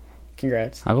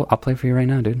 Congrats. I'll play for you right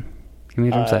now, dude. Give me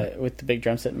a drum set. With the big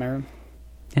drum set in my room?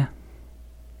 Yeah.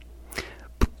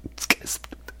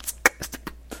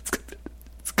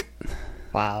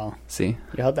 Wow. See?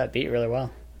 You held that beat really well.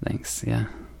 Thanks, yeah.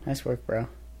 Nice work, bro.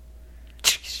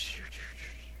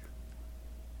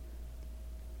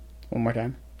 One more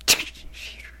time.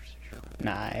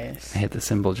 Nice. I hit the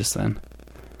cymbal just then.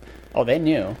 Oh, they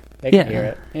knew. They could hear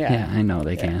it. Yeah, I know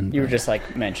they can. You were just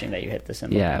like mentioning that you hit the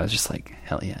cymbal. Yeah, I was just like,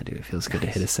 hell yeah, dude. It feels good to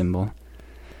hit a cymbal.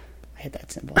 I hit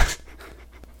that cymbal.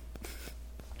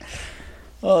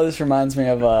 Oh, this reminds me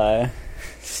of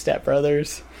Step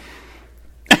Brothers.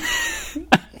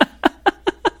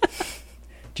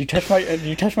 Did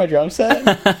you touch my drum set?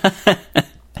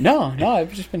 No,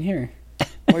 I've just been here.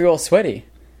 Why are you all sweaty?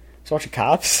 I was watching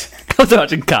Cops. I was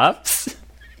watching Cops.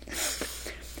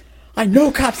 I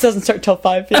know Cops doesn't start till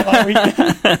 5 p.m. on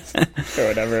weekends. Or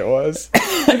whatever it was.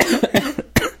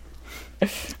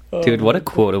 Dude, what a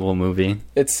quotable movie.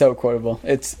 It's so quotable.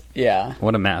 Yeah.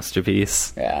 What a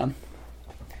masterpiece. Yeah.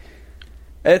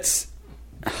 It's...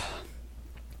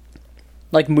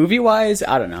 Like, movie-wise,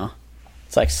 I don't know.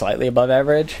 It's, like, slightly above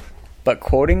average. But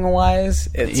quoting-wise,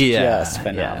 it's just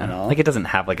phenomenal. Yeah. Like, it doesn't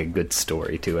have, like, a good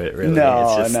story to it, really.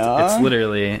 No. It's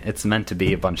literally... It's meant to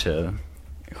be a bunch of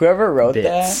Whoever wrote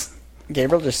bits. that...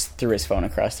 Gabriel just threw his phone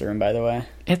across the room, by the way.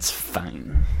 It's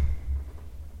fine.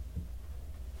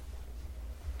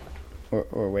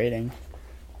 We're waiting.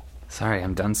 Sorry,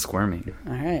 I'm done squirming.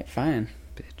 Alright, fine.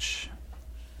 Bitch.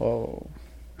 Whoa.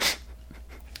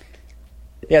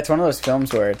 Yeah, it's one of those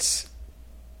films where it's...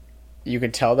 You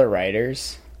could tell the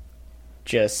writers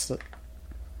just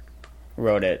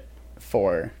wrote it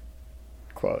for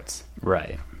quotes.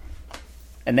 Right.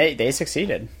 And they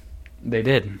succeeded. They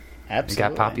did. Absolutely. It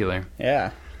got popular.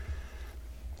 Yeah.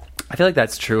 I feel like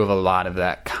that's true of a lot of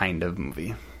that kind of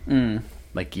movie. Mm.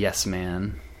 Like Yes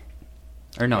Man.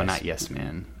 Or no, Yes. Not Yes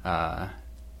Man.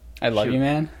 I Love You,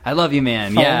 Man? I Love You,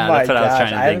 Man. Yeah, Oh my that's what I was gosh,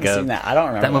 trying to I think haven't of. seen that. I don't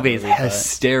remember that movie. Is but-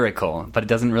 hysterical, but it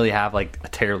doesn't really have like a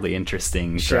terribly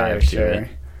interesting drive to it.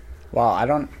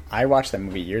 Wow, I watched that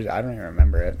movie years. I don't even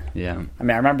remember it. Yeah. I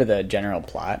mean, I remember the general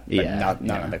plot, but Yeah,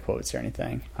 none of the quotes or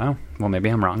anything. Oh, well, maybe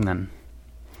I'm wrong then.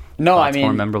 No, Lots I mean,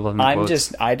 more memorable than the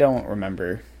quotes. I don't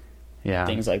remember Yeah.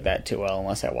 things like that too well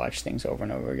unless I watch things over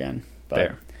and over again. But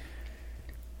Fair.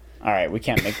 all right, we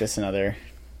can't make this another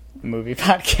movie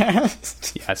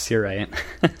podcast. Yes, you're right.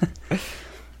 Have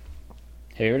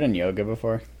you ever done yoga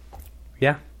before?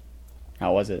 Yeah.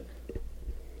 How was it?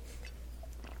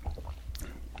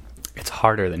 It's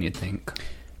harder than you'd think.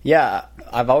 Yeah,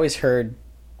 I've always heard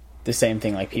the same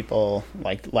thing. Like people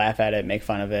like laugh at it, make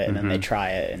fun of it, and then they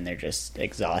try it and they're just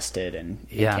exhausted and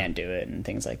you can't do it and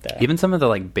things like that. Even some of the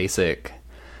like basic,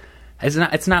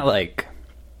 it's not like,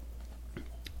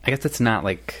 I guess it's not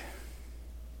like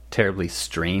terribly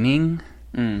straining.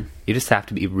 You just have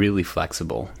to be really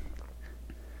flexible.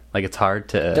 Like it's hard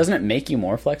to... Doesn't it make you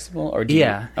more flexible? Or do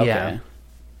Yeah, you... yeah.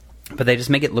 But they just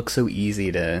make it look so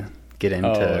easy to get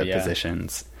into yeah.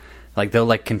 positions. Like they'll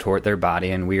like contort their body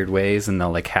in weird ways and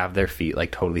they'll like have their feet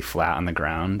like totally flat on the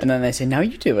ground. And then they say, now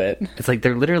you do it. It's like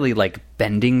they're literally like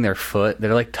bending their foot.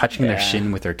 They're like touching their Yeah.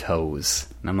 shin with their toes.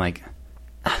 And I'm like,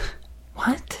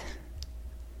 what?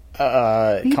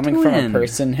 Coming from a doing?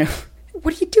 person who...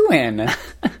 What are you doing?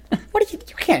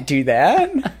 You can't do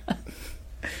that.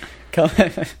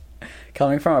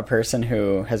 Coming from a person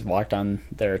who has walked on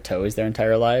their toes their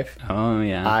entire life, Oh,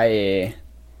 yeah. I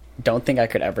don't think I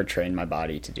could ever train my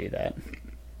body to do that.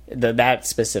 That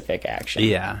specific action.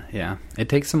 Yeah. It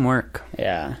takes some work.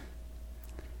 Yeah.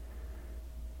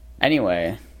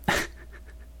 Anyway,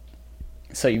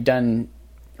 So you've done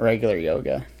regular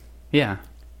yoga. Yeah.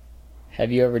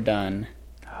 Have you ever done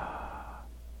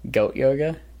goat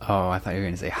yoga? Oh, I thought you were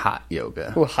going to say hot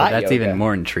yoga. Ooh, hot That's yoga. even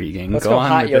more intriguing. Let's go on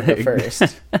hot with yoga the- first.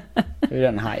 Have you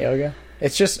done hot yoga?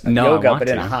 It's just No, I yoga, want but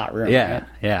in to. a hot room. Yeah, right?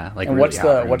 yeah. Like And really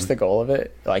hot room. what's the goal of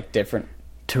it? Like different.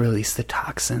 to release the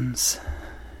toxins?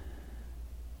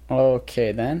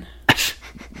 Okay, then.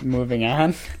 Moving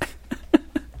on.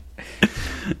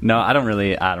 No, I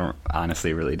don't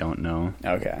honestly really don't know.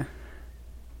 Okay.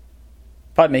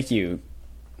 Probably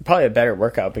a better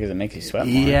workout because it makes you sweat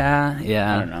more. Yeah.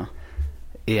 I don't know.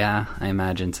 Yeah, I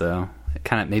imagine so. It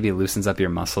kind of maybe loosens up your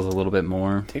muscles a little bit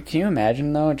more. Dude, can you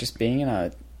imagine though, just being in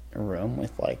a room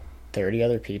with like 30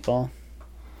 other people?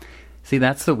 See,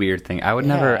 that's the weird thing. I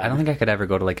Yeah. don't think I could ever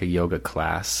go to like a yoga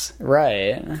class.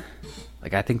 Right.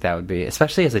 Like, I think that would be,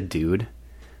 especially as a dude.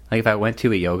 Like, if I went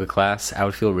to a yoga class, I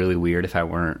would feel really weird if I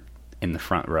weren't in the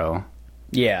front row.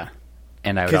 Yeah.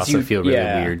 And I would 'Cause also feel really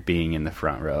yeah. weird being in the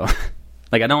front row.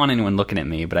 Like, I don't want anyone looking at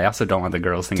me, but I also don't want the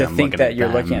girls To I'm think looking that at you're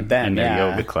them looking at them, in their yeah.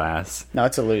 yoga class. No,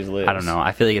 it's a lose-lose. I don't know.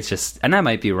 I feel like it's just, and I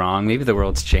might be wrong. Maybe the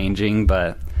world's changing,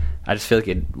 but I just feel like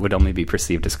it would only be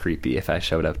perceived as creepy if I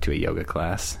showed up to a yoga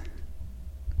class.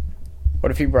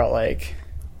 What if you brought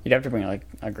you'd have to bring like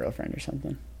a girlfriend or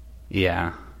something.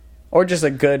 Yeah. Or just a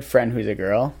good friend who's a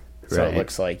girl. So Right. it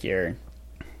looks like you're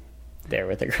there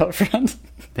with a girlfriend.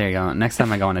 There you go. Next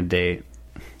time I go on a date,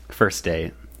 first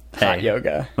date. Hot hey,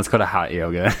 yoga. Let's go to hot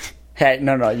yoga. Hey,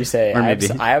 no, you say, Or I maybe-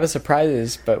 have a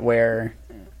surprise, but wear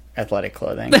athletic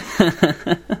clothing.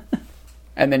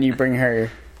 And then you bring her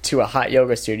to a hot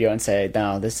yoga studio and say,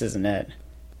 no, this isn't it.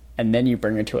 And then you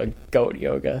bring her to a goat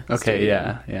yoga Okay,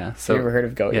 studio. yeah. So, You ever heard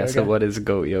of goat yeah, yoga? so what is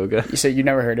goat yoga? So you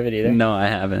never heard of it either? No, I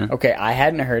haven't. Okay, I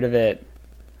hadn't heard of it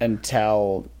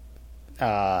until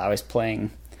I was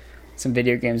playing some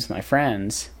video games with my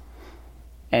friends.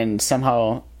 And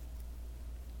somehow,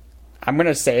 I'm going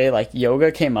to say,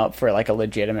 yoga came up for, a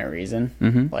legitimate reason.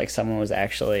 Mhm. Like, someone was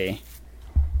actually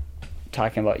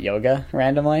talking about yoga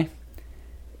randomly.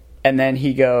 And then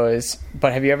he goes,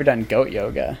 but have you ever done goat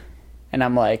yoga? And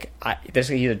I'm like, he's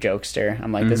a jokester.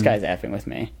 I'm like, this guy's effing with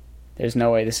me. There's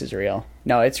no way this is real.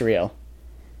 No, it's real.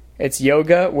 It's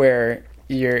yoga where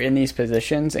you're in these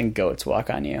positions and goats walk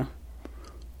on you.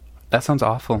 That sounds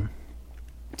awful.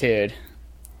 Dude,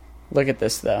 look at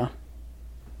this, though.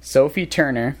 Sophie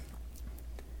Turner.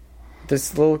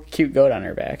 This little cute goat on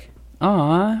her back.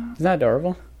 Aw. Isn't that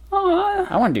adorable? Aw.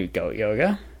 I want to do goat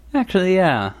yoga. Actually,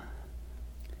 yeah.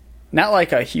 Not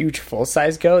like a huge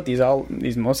full-size goat.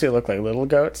 These mostly look like little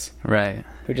goats Right.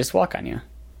 who just walk on you.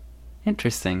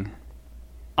 Interesting.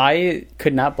 I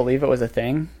could not believe it was a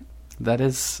thing. That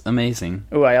is amazing.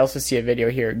 Ooh, I also see a video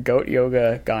here, goat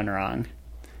yoga gone wrong.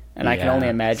 And I can Yeah, only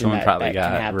imagine someone that probably can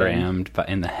got happen. rammed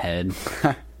in the head.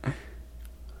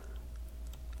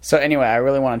 So anyway, I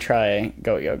really want to try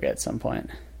goat yoga at some point.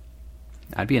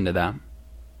 I'd be into that.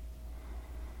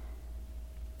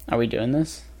 Are we doing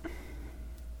this?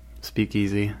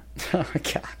 Speakeasy. Oh my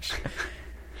gosh.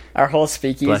 Our whole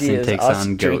speakeasy Blessing is takes us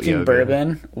on goat drinking yoga.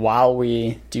 bourbon while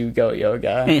we do goat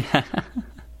yoga. Yeah.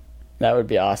 That would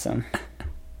be awesome.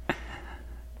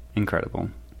 Incredible.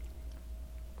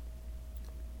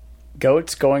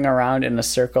 Goats going around in a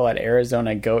circle at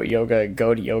Arizona Goat Yoga,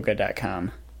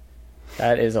 goatyoga.com.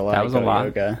 That is a lot That of was a goat lot.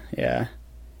 yoga. Yeah.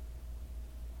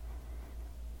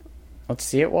 Let's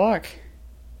see it walk.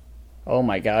 Oh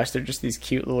my gosh, they're just these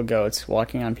cute little goats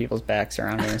walking on people's backs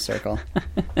around in a circle.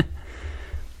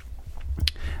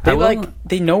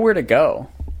 They know where to go.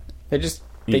 They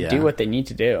Yeah. do what they need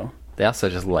to do. They also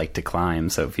just like to climb,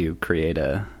 so if you create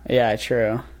Yeah,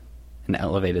 true. an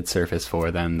elevated surface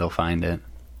for them, they'll find it.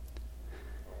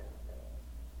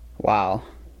 Wow.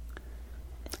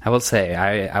 I will say,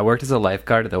 I worked as a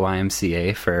lifeguard at the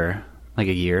YMCA for a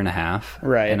year and a half.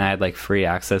 Right. And I had free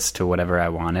access to whatever I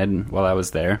wanted while I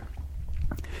was there.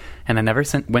 And I never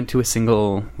went to a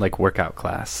single workout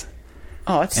class.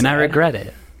 Oh, that's And I sad. regret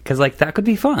it. Because that could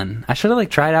be fun. I should have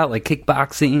tried out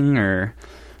kickboxing or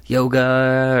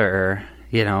yoga or,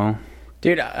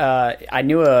 Dude, I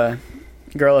knew a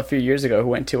girl a few years ago who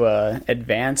went to a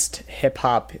advanced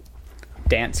hip-hop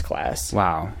dance class.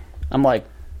 Wow. I'm like,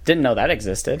 didn't know that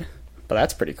existed, but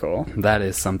that's pretty cool. That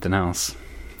is something else.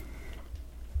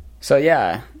 So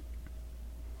yeah,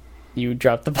 you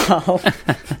dropped the ball.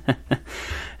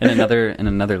 In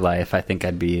another life, I think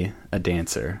I'd be a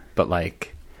dancer, but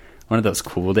one of those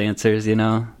cool dancers, have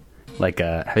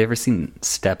you ever seen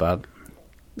Step Up?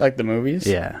 Like the movies?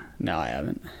 Yeah, No, I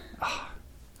haven't.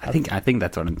 I think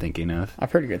that's what I'm thinking of.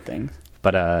 I've heard good things.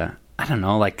 But I don't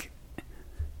know,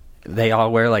 they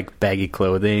all wear like baggy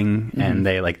clothing and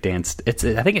they like dance. I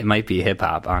think it might be hip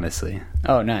hop, honestly.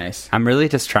 Oh, nice. I'm really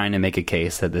just trying to make a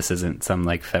case that this isn't some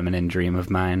like feminine dream of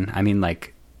mine. I mean,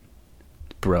 like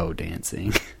bro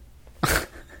dancing.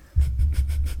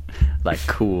 Like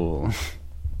cool.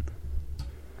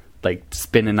 Like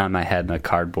spinning on my head in a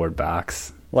cardboard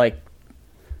box. Like,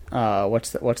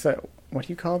 what's that? What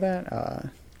do you call that?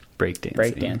 Breakdancing.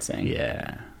 Breakdancing.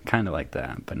 Yeah, kind of like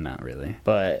that, but not really.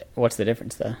 But what's the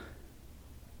difference, though?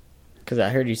 Because I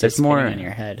heard you say spinning on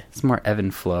your head. It's more ebb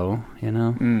and flow, you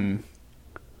know? Mm.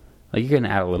 Like, you can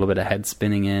add a little bit of head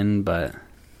spinning in, but...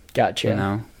 Gotcha. You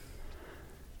know?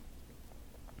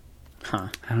 Huh.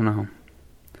 I don't know.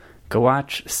 Go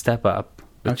watch Step Up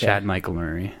with Chad Michael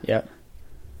Murray. Yep.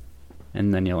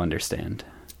 And then you'll understand.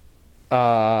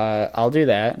 I'll do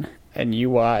that. And you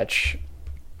watch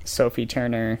Sophie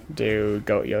Turner do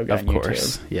goat yoga on YouTube. Of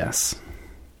course, yes.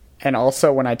 And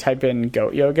also, when I type in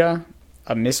goat yoga,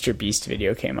 a Mr. Beast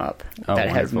video came up that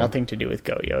has nothing to do with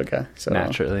goat yoga. So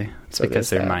naturally. It's because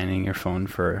they're mining your phone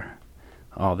for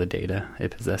all the data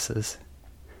it possesses.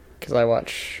 Because I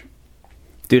watch...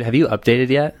 Dude, have you updated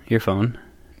yet, your phone?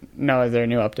 No, is there a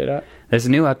new update up? There's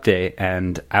a new update,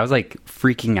 and I was, like,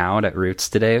 freaking out at Roots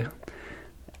today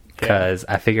because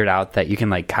I figured out that you can,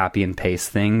 like, copy and paste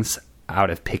things out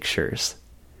of pictures.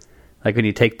 Like, when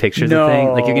you take pictures of things,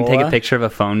 like, you can take a picture of a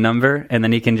phone number, and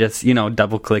then you can just, you know,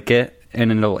 double-click it,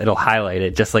 and it'll highlight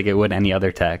it just like it would any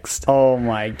other text. Oh,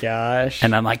 my gosh.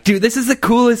 And I'm like, dude, this is the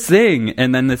coolest thing.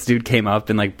 And then this dude came up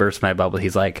and, like, burst my bubble.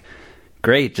 He's like,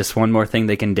 great, just one more thing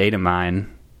they can data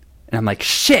mine. And I'm like,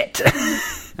 shit!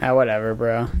 Whatever,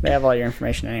 bro. They have all your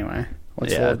information anyway.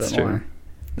 What's a little bit true. More?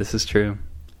 This is true.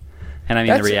 And I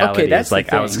mean, the reality is,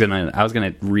 like, I was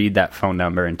gonna read that phone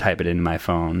number and type it into my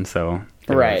phone. So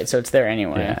right, so it's there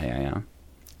anyway. Yeah.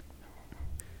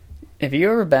 Have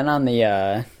you ever been on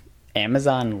the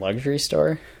Amazon luxury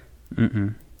store?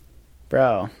 Mm-mm.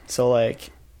 Bro, so,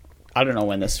 like, I don't know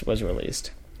when this was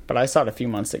released, but I saw it a few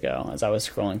months ago as I was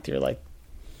scrolling through, like,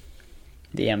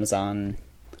 the Amazon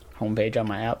homepage on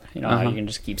my app. You know how you can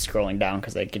just keep scrolling down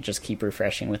because they could just keep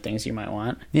refreshing with things you might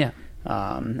want. Yeah.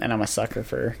 And I'm a sucker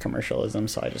for commercialism,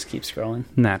 so I just keep scrolling.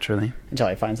 Naturally. Until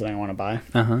I find something I want to buy.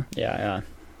 Uh-huh. Yeah.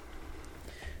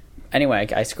 Anyway,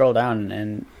 I scroll down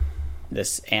and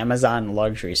this Amazon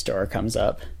luxury store comes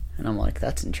up. And I'm like,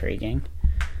 that's intriguing.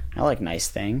 I like nice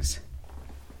things.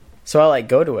 So I, like,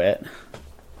 go to it.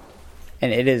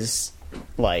 And it is,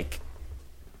 like,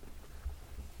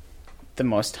 the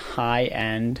most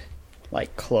high-end,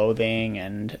 like, clothing.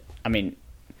 And, I mean,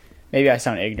 maybe I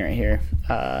sound ignorant here.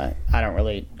 I'm not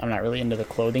really into the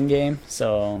clothing game.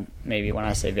 So maybe when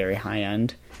I say very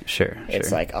high-end, sure,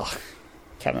 it's like, oh,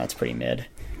 Kevin, that's pretty mid.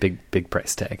 Big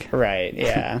price tag. Right,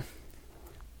 yeah.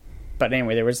 But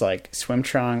anyway, there was, like, swim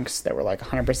trunks that were, like,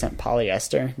 100%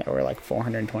 polyester that were, like,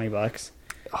 $420.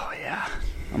 Oh, yeah.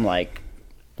 I'm like,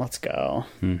 let's go.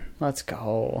 Let's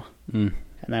go. And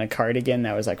then a cardigan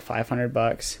that was, like,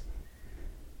 $500.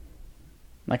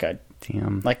 Like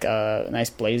a nice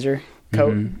blazer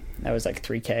coat that was, like,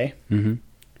 $3K. Mm-hmm.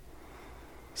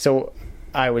 So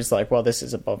I was like, well, this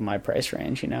is above my price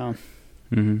range, you know?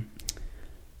 Mm-hmm.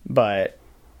 But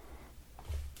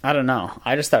I don't know.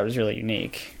 I just thought it was really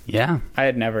unique. Yeah. I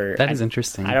had never... That is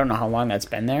interesting. I don't know how long that's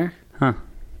been there. Huh.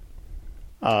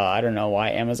 I don't know why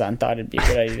Amazon thought it'd be a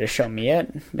good idea to show me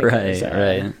it. Because,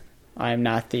 right. I'm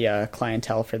not the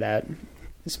clientele for that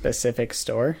specific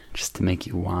store. Just to make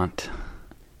you want.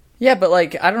 Yeah, but,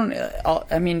 like,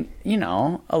 I mean, you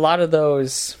know, a lot of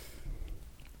those,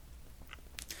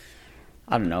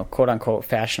 I don't know, quote-unquote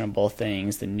fashionable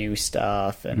things, the new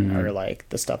stuff, and or, like,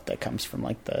 the stuff that comes from,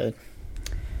 like, the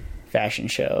fashion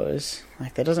shows,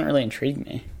 like, that doesn't really intrigue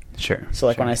me. Sure. So,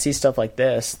 like, when I see stuff like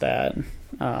this that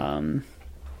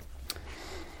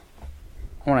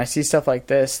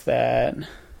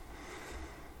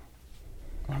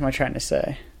what am I trying to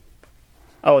say?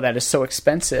 Oh, that is so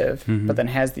expensive, but then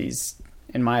has these,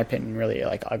 in my opinion, really,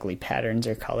 like, ugly patterns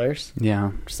or colors.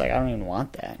 Yeah. Just like, I don't even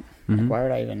want that. Like, why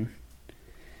would I even?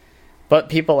 But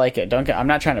people like it. I'm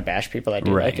not trying to bash people that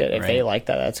do like it. If they like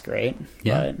that, that's great.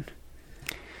 Yeah. But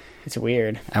it's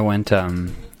weird. I went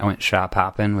shop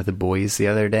hopping with the boys the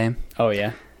other day. Oh,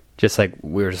 yeah. Just like,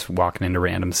 we were just walking into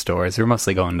random stores. We were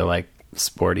mostly going to, like,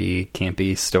 sporty,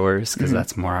 campy stores because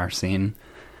that's more our scene.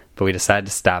 But we decided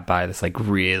to stop by this, like,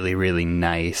 really, really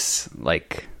nice,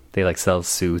 like, they, like, sell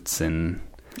suits and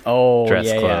dress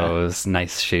clothes,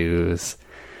 nice shoes.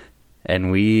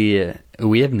 And we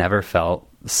have never felt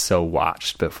so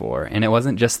watched before. And it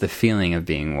wasn't just the feeling of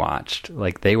being watched.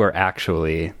 Like, they were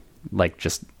actually, like,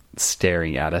 just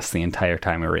staring at us the entire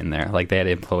time we were in there. Like, they had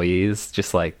employees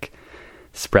just like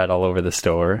spread all over the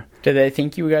store. Did they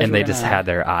think you guys? And were they just had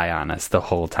their eye on us the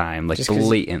whole time, like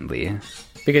blatantly.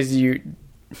 Because did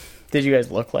you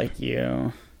guys look like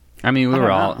you? I mean, we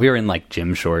were in like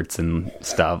gym shorts and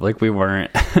stuff. Like, we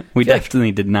weren't. We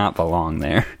definitely did not belong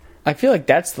there. I feel like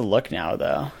that's the look now,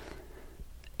 though.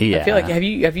 Yeah. I feel like have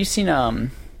you seen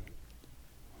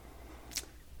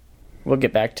We'll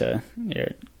get back to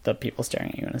the people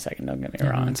staring at you in a second. Don't get me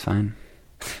wrong. It's fine.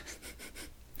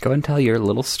 Go and tell your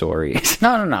little story.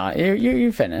 No.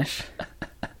 You finish.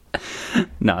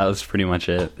 No, that was pretty much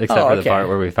it. Except for the part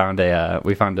where we found a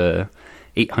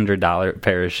 $800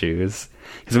 pair of shoes,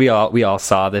 because we all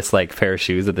saw this like pair of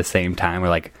shoes at the same time. We're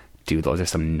like, dude, those are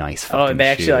some nice fucking shoes. They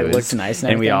actually like looked nice,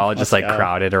 and we all just like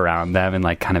crowded around them and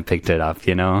like kind of picked it up,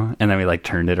 you know. And then we like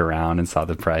turned it around and saw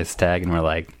the price tag, and we're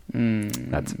like,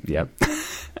 that's yep.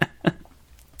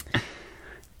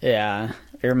 Yeah,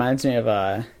 it reminds me of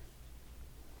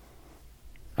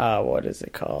what is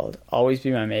it called? Always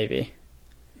Be My Maybe.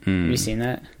 Have you seen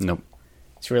that? Nope.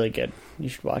 It's really good. You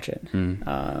should watch it.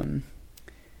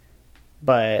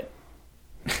 But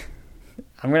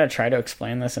I'm going to try to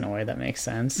explain this in a way that makes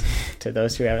sense to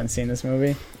those who haven't seen this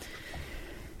movie.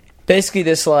 Basically,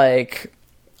 this, like,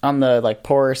 on the, like,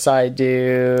 poorer side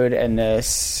dude and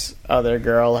this other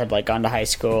girl had, like, gone to high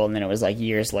school, and then it was, like,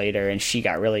 years later, and she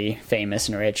got really famous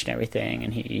and rich and everything,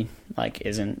 and he, like,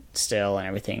 isn't still and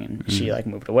everything, and she, like,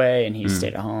 moved away, and he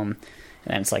stayed at home,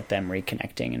 and then it's, like, them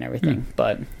reconnecting and everything.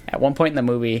 But at one point in the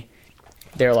movie,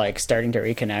 they're, like, starting to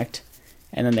reconnect,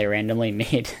 and then they randomly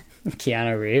meet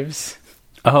Keanu Reeves.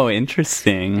 Oh,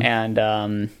 interesting.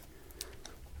 And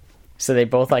so they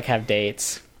both like have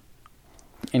dates,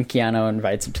 and Keanu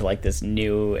invites him to like this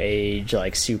new age,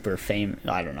 like super famous,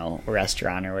 I don't know,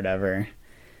 restaurant or whatever,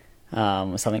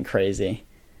 something crazy.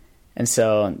 And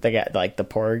so the guy, like the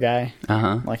poor guy,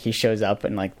 like he shows up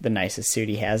in like the nicest suit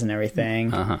he has and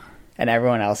everything, and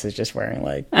everyone else is just wearing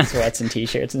like sweats and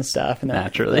t-shirts and stuff. And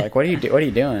they're like, "What are you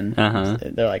doing?"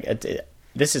 They're like,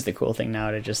 "This is the cool thing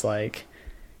now, to just like."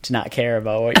 To not care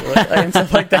about what you look like and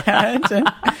stuff like that.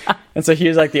 And so he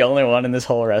was like the only one in this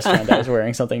whole restaurant that was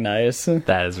wearing something nice.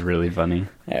 That is really funny.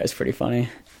 Yeah, it was pretty funny.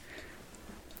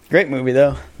 Great movie,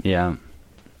 though. Yeah.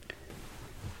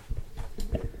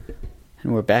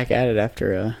 And we're back at it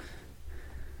after a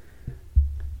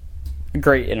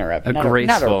great interruption.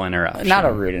 Graceful interruption. Not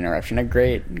a rude interruption. A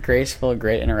great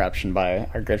interruption by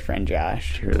our good friend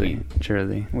Josh.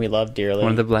 Truly. We love dearly.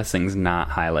 One of the blessings not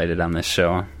highlighted on this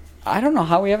show. I don't know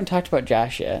how we haven't talked about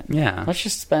Josh yet. Yeah. Let's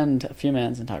just spend a few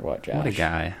minutes and talk about Josh. What a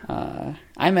guy.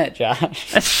 I met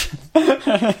Josh.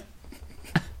 What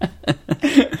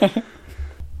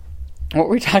were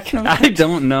we talking about? I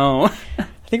don't know. I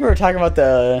think we were talking about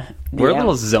we're a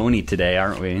little zony today,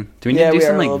 aren't we? Do we need to do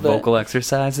some like vocal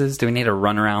exercises? Do we need to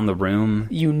run around the room?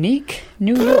 Unique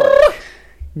New York.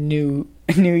 New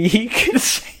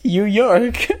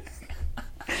York.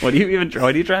 What are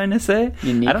you trying to say?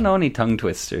 Unique. I don't know any tongue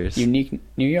twisters. Unique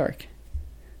New York.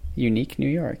 Unique New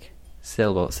York.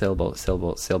 Sailboat.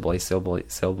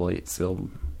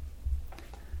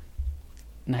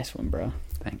 Nice one, bro.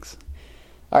 Thanks.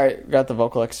 All right, got the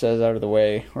vocal exercise out of the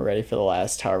way. We're ready for the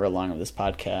last however long of this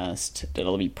podcast.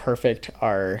 It'll be perfect.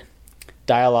 Our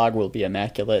dialogue will be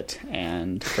immaculate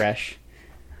and fresh.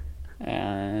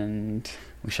 And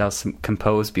we shall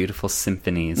compose beautiful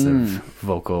symphonies of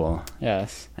vocal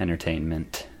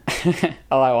entertainment.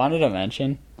 Oh, I wanted to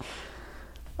mention.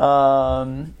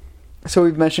 So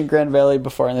we've mentioned Grand Valley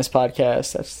before in this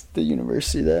podcast. That's the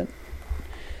university that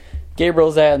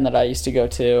Gabriel's at and that I used to go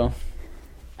to.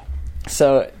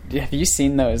 So have you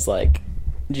seen those like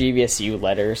GVSU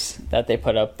letters that they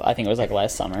put up? I think it was like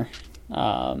last summer.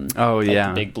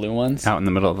 The big blue ones out in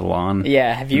the middle of the lawn.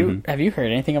 Yeah. Have you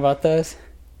heard anything about those?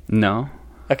 No.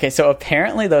 Okay, so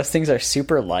apparently those things are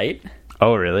super light.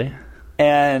 Oh, really?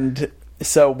 And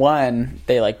so one,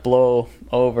 they like blow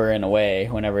over and away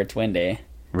whenever it's windy.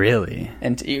 Really?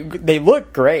 And they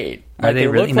look great. Are they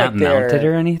really not mounted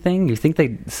or anything? You think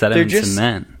they set them in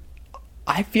cement?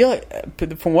 I feel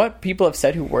like, from what people have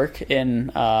said who work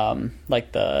in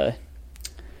like the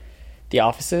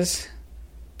offices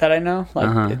that I know,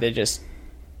 like they just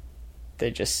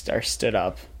are stood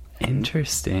up.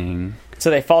 Interesting.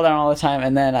 So they fall down all the time,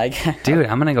 and then dude,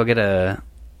 I'm gonna go get a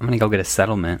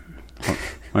settlement.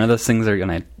 One of those things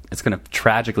it's gonna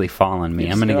tragically fall on me.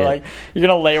 You're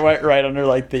gonna lay right under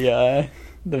like the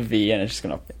V, and it's just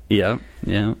gonna. Yep.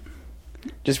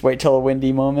 Just wait till a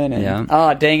windy moment, and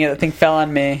oh dang it, that thing fell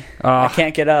on me. I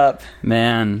can't get up.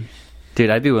 Man, dude,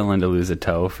 I'd be willing to lose a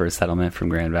toe for a settlement from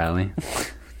Grand Valley.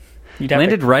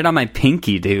 Landed right on my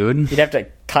pinky, dude. You'd have to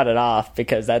cut it off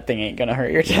because that thing ain't gonna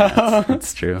hurt your toe.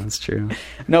 That's true. That's true.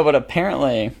 No, but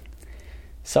apparently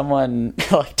someone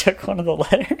like took one of the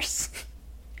letters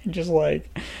and just like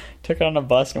took it on a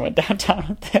bus and went downtown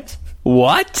with it.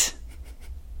 What?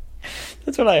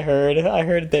 That's what I heard. I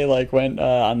heard they like went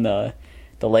on the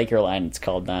Laker line. It's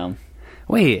called now.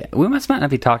 Wait, we must not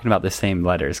be talking about the same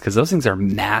letters because those things are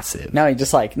massive. No, he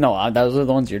just like those are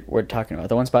the ones we're talking about.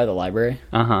 The ones by the library.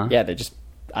 Uh-huh. Yeah, they just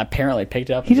apparently picked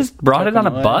it up. He just brought it on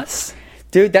a bus?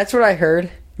 Dude, that's what I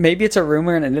heard. Maybe it's a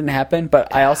rumor and it didn't happen,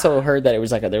 but I also heard that it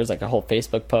was there was a whole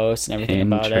Facebook post and everything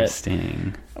about it.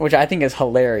 Interesting. Which I think is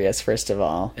hilarious, first of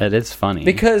all. It is funny.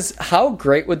 Because how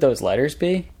great would those letters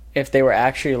be if they were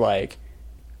actually like,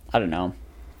 I don't know,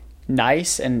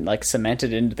 nice and like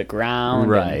cemented into the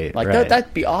ground? Right. And, right.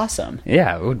 That'd be awesome.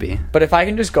 Yeah, it would be. But if I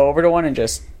can just go over to one and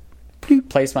just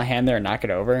place my hand there and knock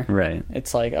it over, right,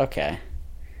 it's like, okay,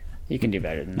 you can do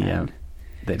better than that. Yeah,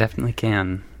 they definitely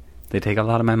can. They take a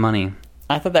lot of my money.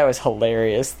 I thought that was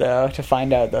hilarious, though, to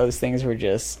find out those things were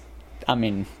just, I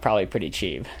mean, probably pretty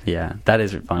cheap. Yeah, that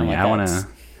is funny. Like, I want to...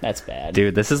 That's bad.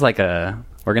 Dude, this is like we're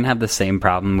going to have the same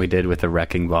problem we did with the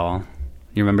wrecking ball.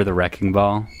 You remember the wrecking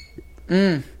ball?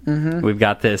 Mm-hmm.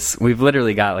 We've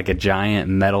literally got like a giant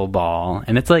metal ball,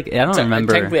 and it's like, I don't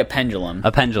remember. Technically a pendulum.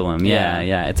 A pendulum,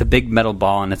 yeah. It's a big metal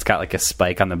ball, and it's got like a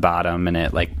spike on the bottom, and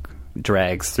it like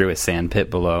drags through a sand pit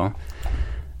below.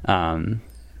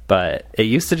 But it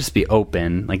used to just be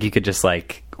open. Like, you could just,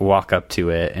 like, walk up to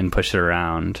it and push it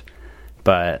around.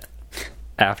 But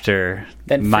after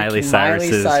Miley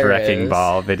Cyrus's Wrecking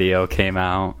Ball video came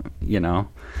out, you know,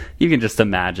 you can just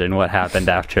imagine what happened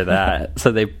after that.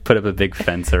 So they put up a big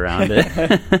fence around it.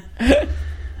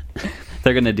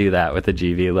 They're going to do that with the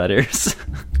GV letters.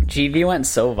 GV went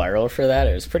so viral for that.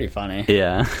 It was pretty funny.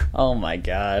 Yeah. Oh, my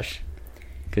gosh.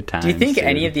 Good times. Do you think dude.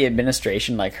 any of the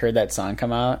administration like heard that song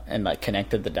come out and like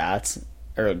connected the dots,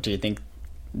 or do you think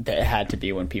that it had to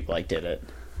be when people like did it?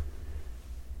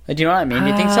 Like, do you know what I mean? Do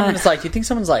you think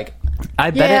someone's like?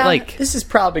 I bet it like this is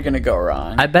probably going to go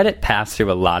wrong. I bet it passed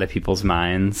through a lot of people's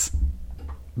minds,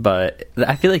 but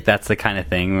I feel like that's the kind of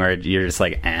thing where you're just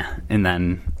like, and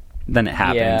then it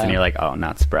happens, and you're like, oh,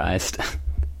 not surprised.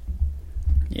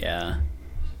 Yeah.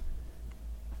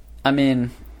 I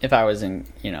mean, if I was in,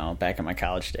 back in my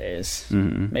college days,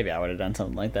 maybe I would have done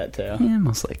something like that too. Yeah,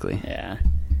 most likely. Yeah.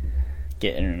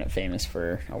 Get internet famous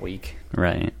for a week.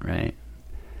 Right.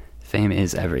 Fame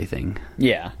is everything.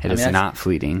 Yeah. It is not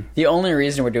fleeting. The only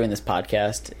reason we're doing this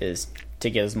podcast is to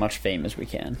get as much fame as we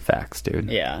can. Facts, dude.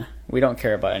 Yeah. We don't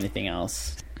care about anything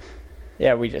else.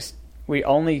 Yeah, we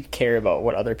only care about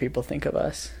what other people think of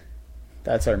us.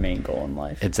 That's our main goal in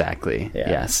life. Exactly.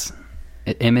 Yeah. Yes.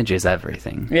 Image is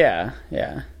everything. Yeah.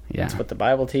 It's what the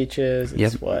Bible teaches.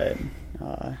 It's what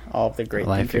all of the great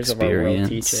thinkers of our world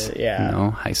teach it.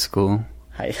 Yeah. High school.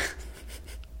 It's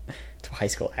what high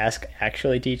school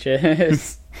actually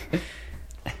teaches.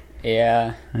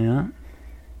 Yeah. Yeah.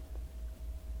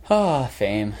 Oh,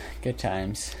 fame. Good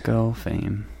times. Go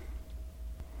fame.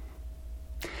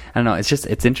 I don't know.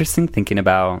 It's interesting thinking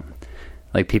about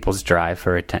like people's drive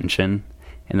for attention.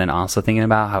 And then also thinking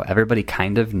about how everybody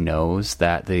kind of knows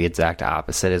that the exact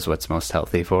opposite is what's most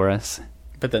healthy for us.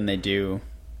 But then they do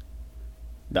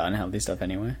the unhealthy stuff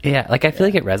anyway. Yeah, like I feel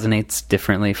like it resonates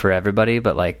differently for everybody,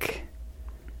 but like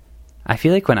I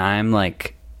feel like when I'm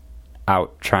like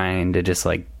out trying to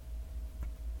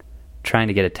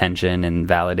get attention and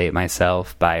validate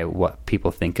myself by what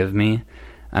people think of me,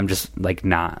 I'm just like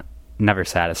never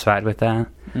satisfied with that.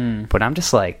 But I'm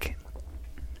just like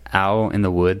out in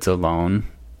the woods alone.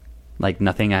 Like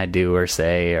nothing I do or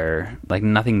say or like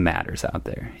nothing matters out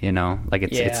there, like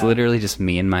it's literally just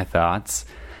me and my thoughts,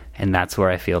 and that's where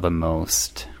I feel the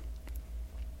most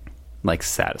like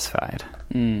satisfied.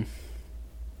 That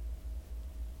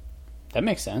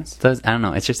makes sense. So, I don't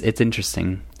know. It's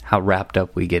interesting how wrapped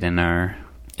up we get in our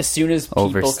as soon as people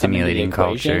overstimulating come into the equation,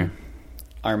 culture.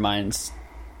 Our minds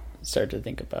start to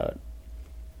think about,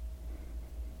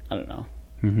 I don't know,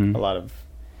 a lot of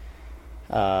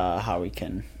how we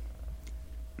can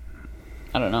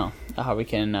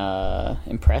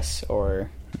impress or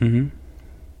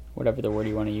whatever the word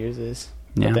you want to use is.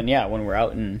 Yeah. But then, when we're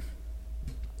out in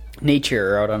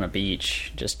nature or out on a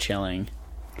beach, just chilling,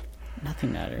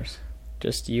 nothing matters.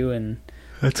 Just you and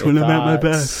that's when I'm at my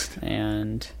best.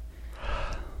 And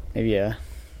maybe a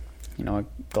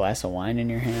glass of wine in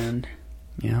your hand.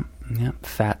 Yep.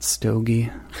 Fat stogie.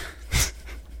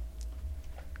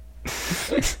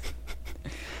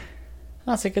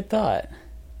 That's a good thought.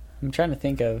 I'm trying to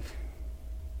think of...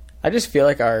 I just feel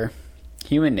like our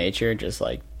human nature just,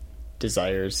 like,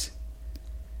 desires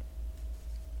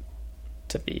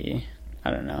to be,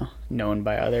 I don't know, known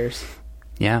by others.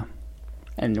 Yeah.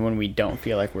 And when we don't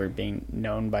feel like we're being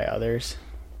known by others,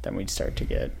 then we'd start to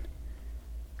get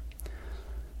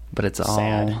But it's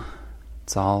sad.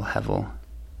 all hevel.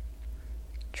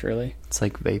 Truly. It's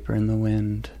like vapor in the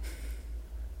wind.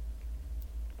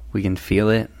 We can feel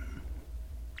it.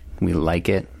 We like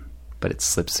it, but it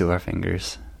slips through our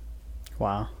fingers.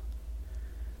 Wow.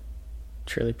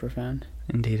 Truly profound.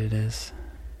 Indeed it is.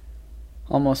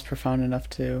 Almost profound enough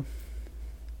to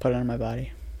put it on my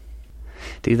body.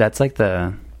 Dude, that's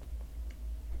one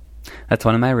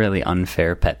of my really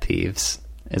unfair pet peeves,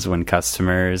 is when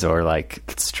customers or like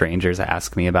strangers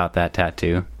ask me about that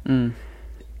tattoo.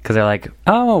 Because they're like,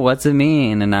 oh, what's it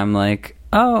mean? And I'm like,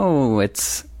 oh,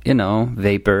 it's,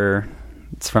 vapor.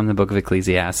 It's from the book of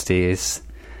Ecclesiastes.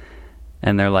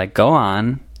 And they're like, go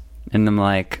on. And I'm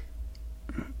like,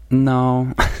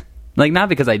 no. Like, not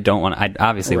because I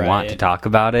obviously want to talk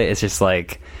about it. It's just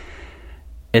like,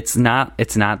 it's not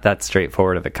that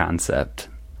straightforward of a concept.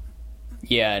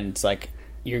 Yeah, and it's like,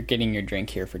 you're getting your drink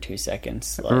here for 2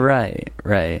 seconds. Like,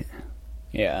 Right.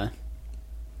 Yeah.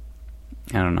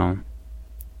 I don't know.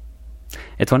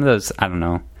 It's one of those, I don't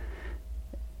know.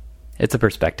 It's a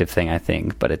perspective thing, I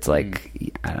think, but it's like,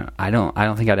 I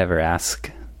don't think I'd ever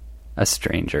ask a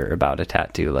stranger about a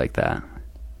tattoo like that.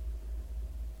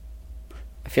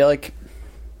 I feel like,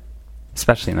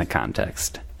 especially in the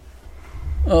context.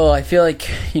 Oh, I feel like,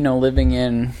 living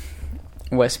in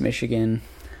West Michigan,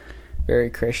 very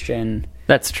Christian.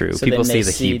 That's true. So people see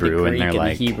the Hebrew and they're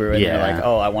like, they're like,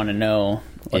 oh, I want to know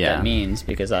what Yeah. that means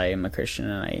because I am a Christian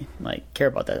and I like care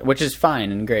about that, which is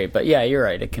fine and great. But yeah, you're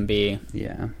right. It can be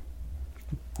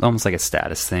almost like a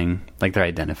status thing. Like they're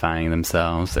identifying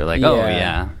themselves. They're like, oh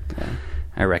yeah,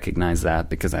 I recognize that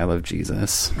because I love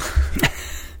Jesus.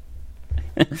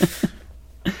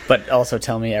 But also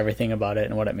tell me everything about it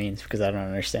and what it means because I don't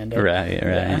understand it. Right.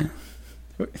 Yeah.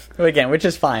 Again, which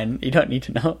is fine. You don't need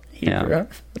to know Hebrew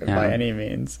by any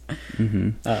means.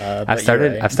 Mm-hmm. I've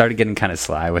started getting kind of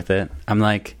sly with it. I'm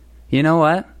like, you know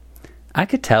what? I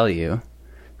could tell you,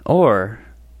 or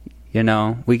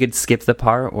we could skip the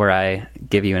part where I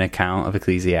give you an account of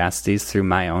Ecclesiastes through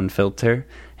my own filter,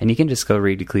 and you can just go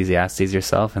read Ecclesiastes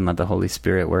yourself and let the Holy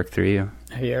Spirit work through you.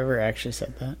 Have you ever actually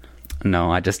said that?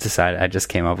 No, I just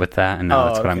came up with that, and now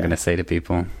that's what I'm going to say to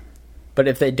people. But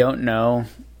if they don't know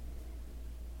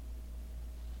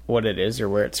what it is or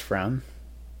where it's from,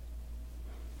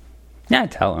 yeah, I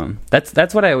tell them.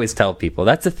 That's what I always tell people.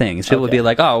 That's the thing. People will be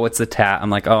like, "Oh, what's the tat?" I'm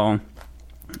like, "Oh,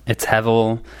 it's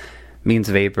hevel, means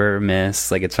vapor,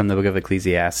 mist. Like it's from the book of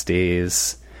Ecclesiastes.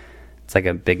 It's like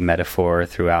a big metaphor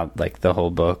throughout like the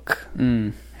whole book."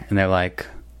 And they're like,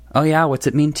 "Oh yeah, what's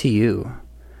it mean to you?"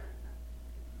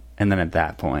 And then at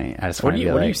that point, I just want to be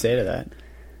like, what do you say to that?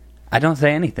 I don't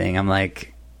say anything. I'm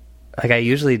like I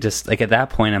usually just like at that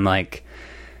point, I'm like,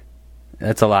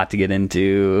 that's a lot to get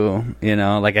into,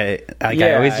 I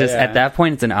always just at that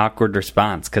point it's an awkward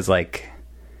response because like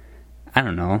I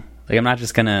don't know, like I'm not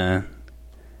just gonna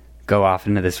go off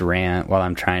into this rant while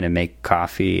I'm trying to make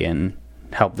coffee and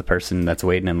help the person that's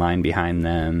waiting in line behind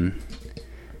them.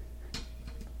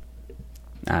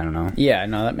 I don't know. Yeah,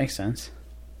 no, that makes sense.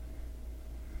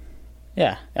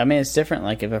 Yeah, I mean it's different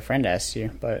like if a friend asks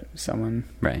you, but someone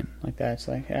right like that, it's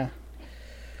like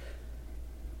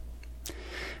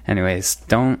Anyways,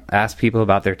 don't ask people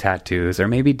about their tattoos, or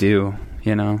maybe do,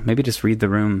 maybe just read the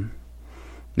room.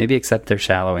 Maybe accept their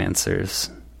shallow answers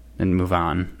and move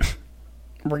on.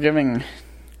 We're giving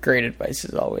great advice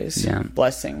as always. Yeah.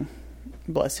 Blessing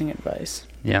advice.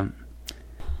 Yeah.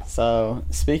 So,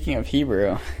 speaking of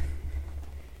Hebrew, I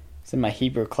was in my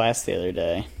Hebrew class the other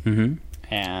day. Mm-hmm.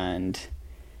 And,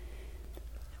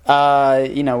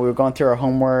 we were going through our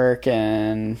homework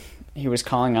and he was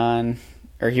calling on,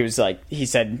 or he said,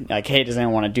 hey, does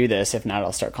anyone want to do this? If not,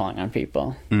 I'll start calling on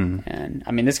people. And,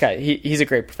 I mean, this guy, he's a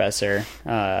great professor,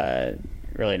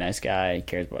 really nice guy, he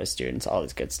cares about his students, all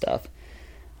this good stuff.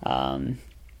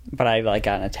 But I,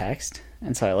 got in a text,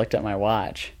 and so I looked at my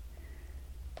watch.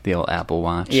 The old Apple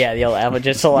Watch. Yeah, the old Apple,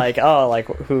 just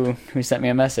to, who sent me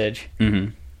a message. Mm-hmm.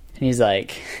 And he's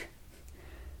like,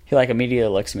 he, immediately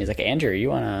looks at me, he's like, Andrew, you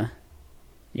wanna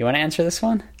answer this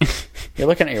one? You're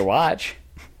looking at your watch.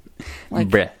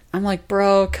 I'm like,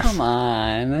 bro, come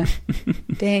on.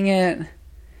 Dang it.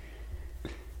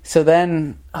 So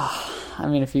then,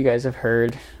 if you guys have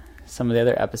heard some of the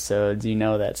other episodes, you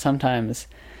know that sometimes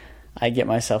I get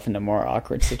myself into more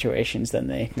awkward situations than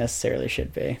they necessarily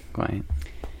should be. Quite.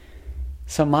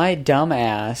 So my dumb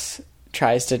ass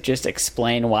tries to just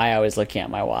explain why I was looking at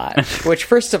my watch. Which,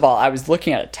 first of all, I was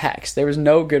looking at a text. There was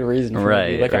no good reason for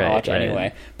me to look at my watch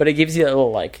anyway. But it gives you a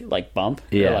little like bump.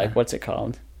 Yeah. Or like, what's it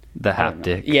called? The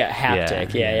haptic. Yeah,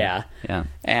 haptic. Yeah.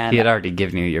 And he had already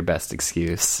given you your best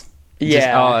excuse.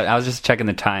 Yeah. I was just checking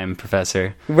the time,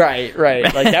 Professor. Right.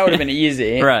 Like, that would have been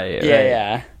easy. Right.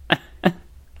 Yeah.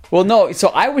 Well, no, so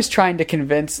I was trying to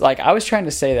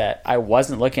say that I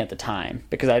wasn't looking at the time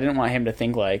because I didn't want him to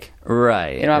think like...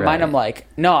 Right. In my mind, I'm like,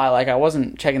 no, I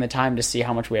wasn't checking the time to see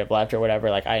how much we have left or whatever.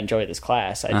 Like, I enjoy this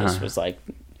class. I just was like...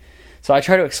 So I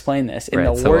try to explain this in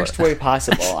the worst way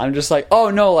possible. I'm just like,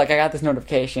 oh, no, like, I got this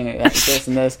notification, this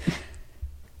and this.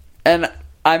 And...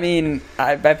 I mean,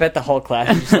 I bet the whole class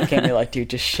was just looking at me like, dude,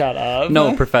 just shut up.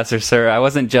 No, Professor, sir. I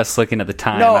wasn't just looking at the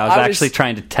time. No, I was actually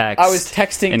trying to text. I was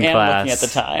texting and class, looking at the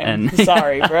time.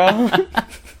 Sorry, bro.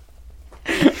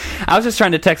 I was just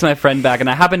trying to text my friend back, and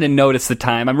I happened to notice the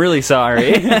time. I'm really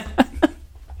sorry.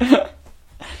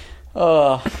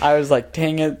 Oh, I was like,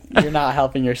 dang it, you're not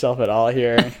helping yourself at all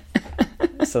here.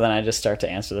 So then I just start to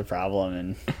answer the problem,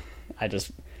 and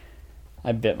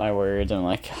I bit my words, and I'm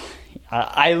like...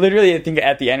 I literally think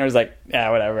at the end I was like, yeah,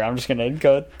 whatever. I'm just gonna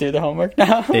go do the homework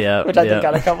now. Yeah, which I think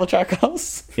got a couple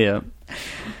chuckles. Yeah.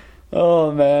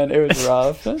 Oh man, it was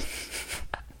rough.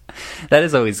 That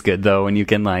is always good though when you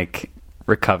can like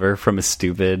recover from a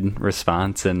stupid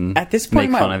response and at this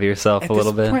point make fun of yourself a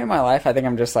little bit. At this point in my life, I think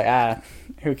I'm just like,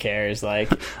 who cares? Like,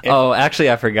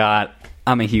 actually, I forgot.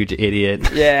 I'm a huge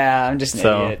idiot. Yeah, I'm just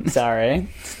an idiot. Sorry.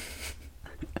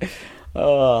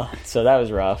 Oh, so that was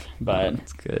rough, but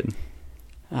that's good.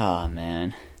 Oh,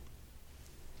 man.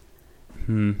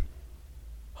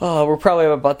 Oh, we're probably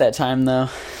about that time, though.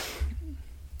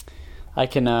 I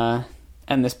can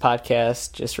end this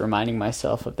podcast just reminding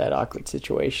myself of that awkward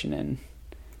situation and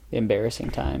the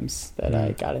embarrassing times that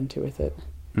I got into with it.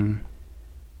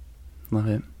 Love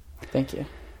it. Thank you.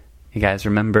 You guys,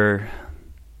 remember,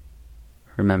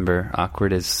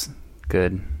 awkward is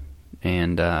good,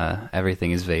 and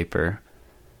everything is vapor,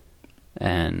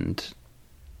 and...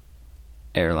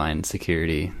 airline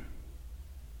security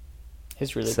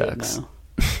is really sucks. Good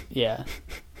now. Yeah.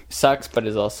 Sucks, but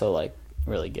is also like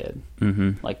really good.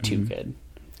 Like too good.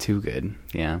 Too good,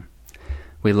 yeah.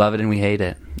 We love it and we hate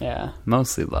it. Yeah.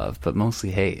 Mostly love, but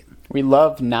mostly hate. We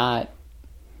love not...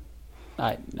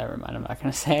 never mind, I'm not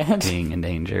going to say it. Being in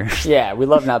danger. Yeah, we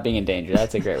love not being in danger.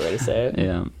 That's a great way to say it.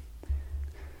 Yeah.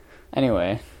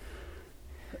 Anyway.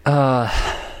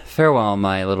 Farewell,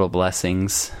 my little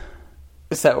blessings.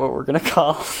 Is that what we're going to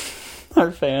call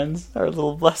our fans? Our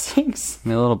little blessings?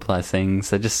 My little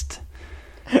blessings. I just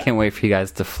can't wait for you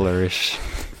guys to flourish.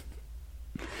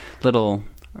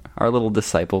 Our little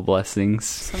disciple blessings.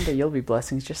 Someday you'll be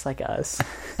blessings just like us.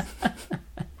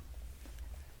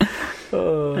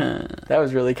 That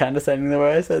was really condescending the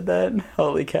way I said that.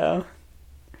 Holy cow.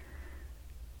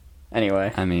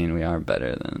 Anyway. I mean, we are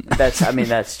better than...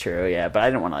 That's true, yeah. But I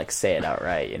didn't want to, like, say it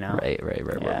outright, you know? Right.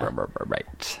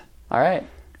 All right.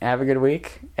 Have a good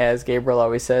week. As Gabriel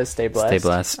always says, stay blessed. Stay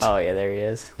blessed. Oh, yeah, there he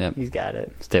is. Yep. He's got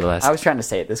it. Stay blessed. I was trying to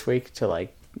say it this week to,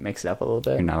 like, mix it up a little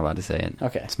bit. You're not allowed to say it.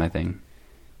 Okay. It's my thing.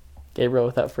 Gabriel,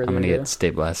 without further ado. I'm going to get stay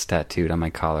blessed tattooed on my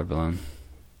collarbone.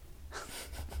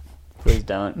 Please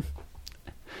don't.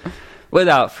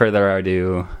 Without further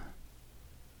ado,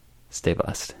 stay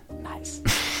blessed. Nice.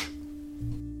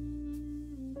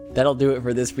 That'll do it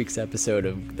for this week's episode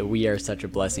of the We Are Such a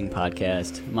Blessing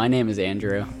podcast. My name is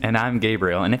Andrew. And I'm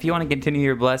Gabriel. And if you want to continue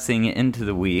your blessing into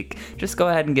the week, just go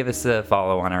ahead and give us a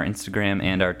follow on our Instagram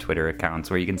and our Twitter accounts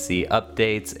where you can see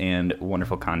updates and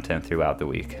wonderful content throughout the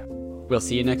week. We'll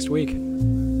see you next week.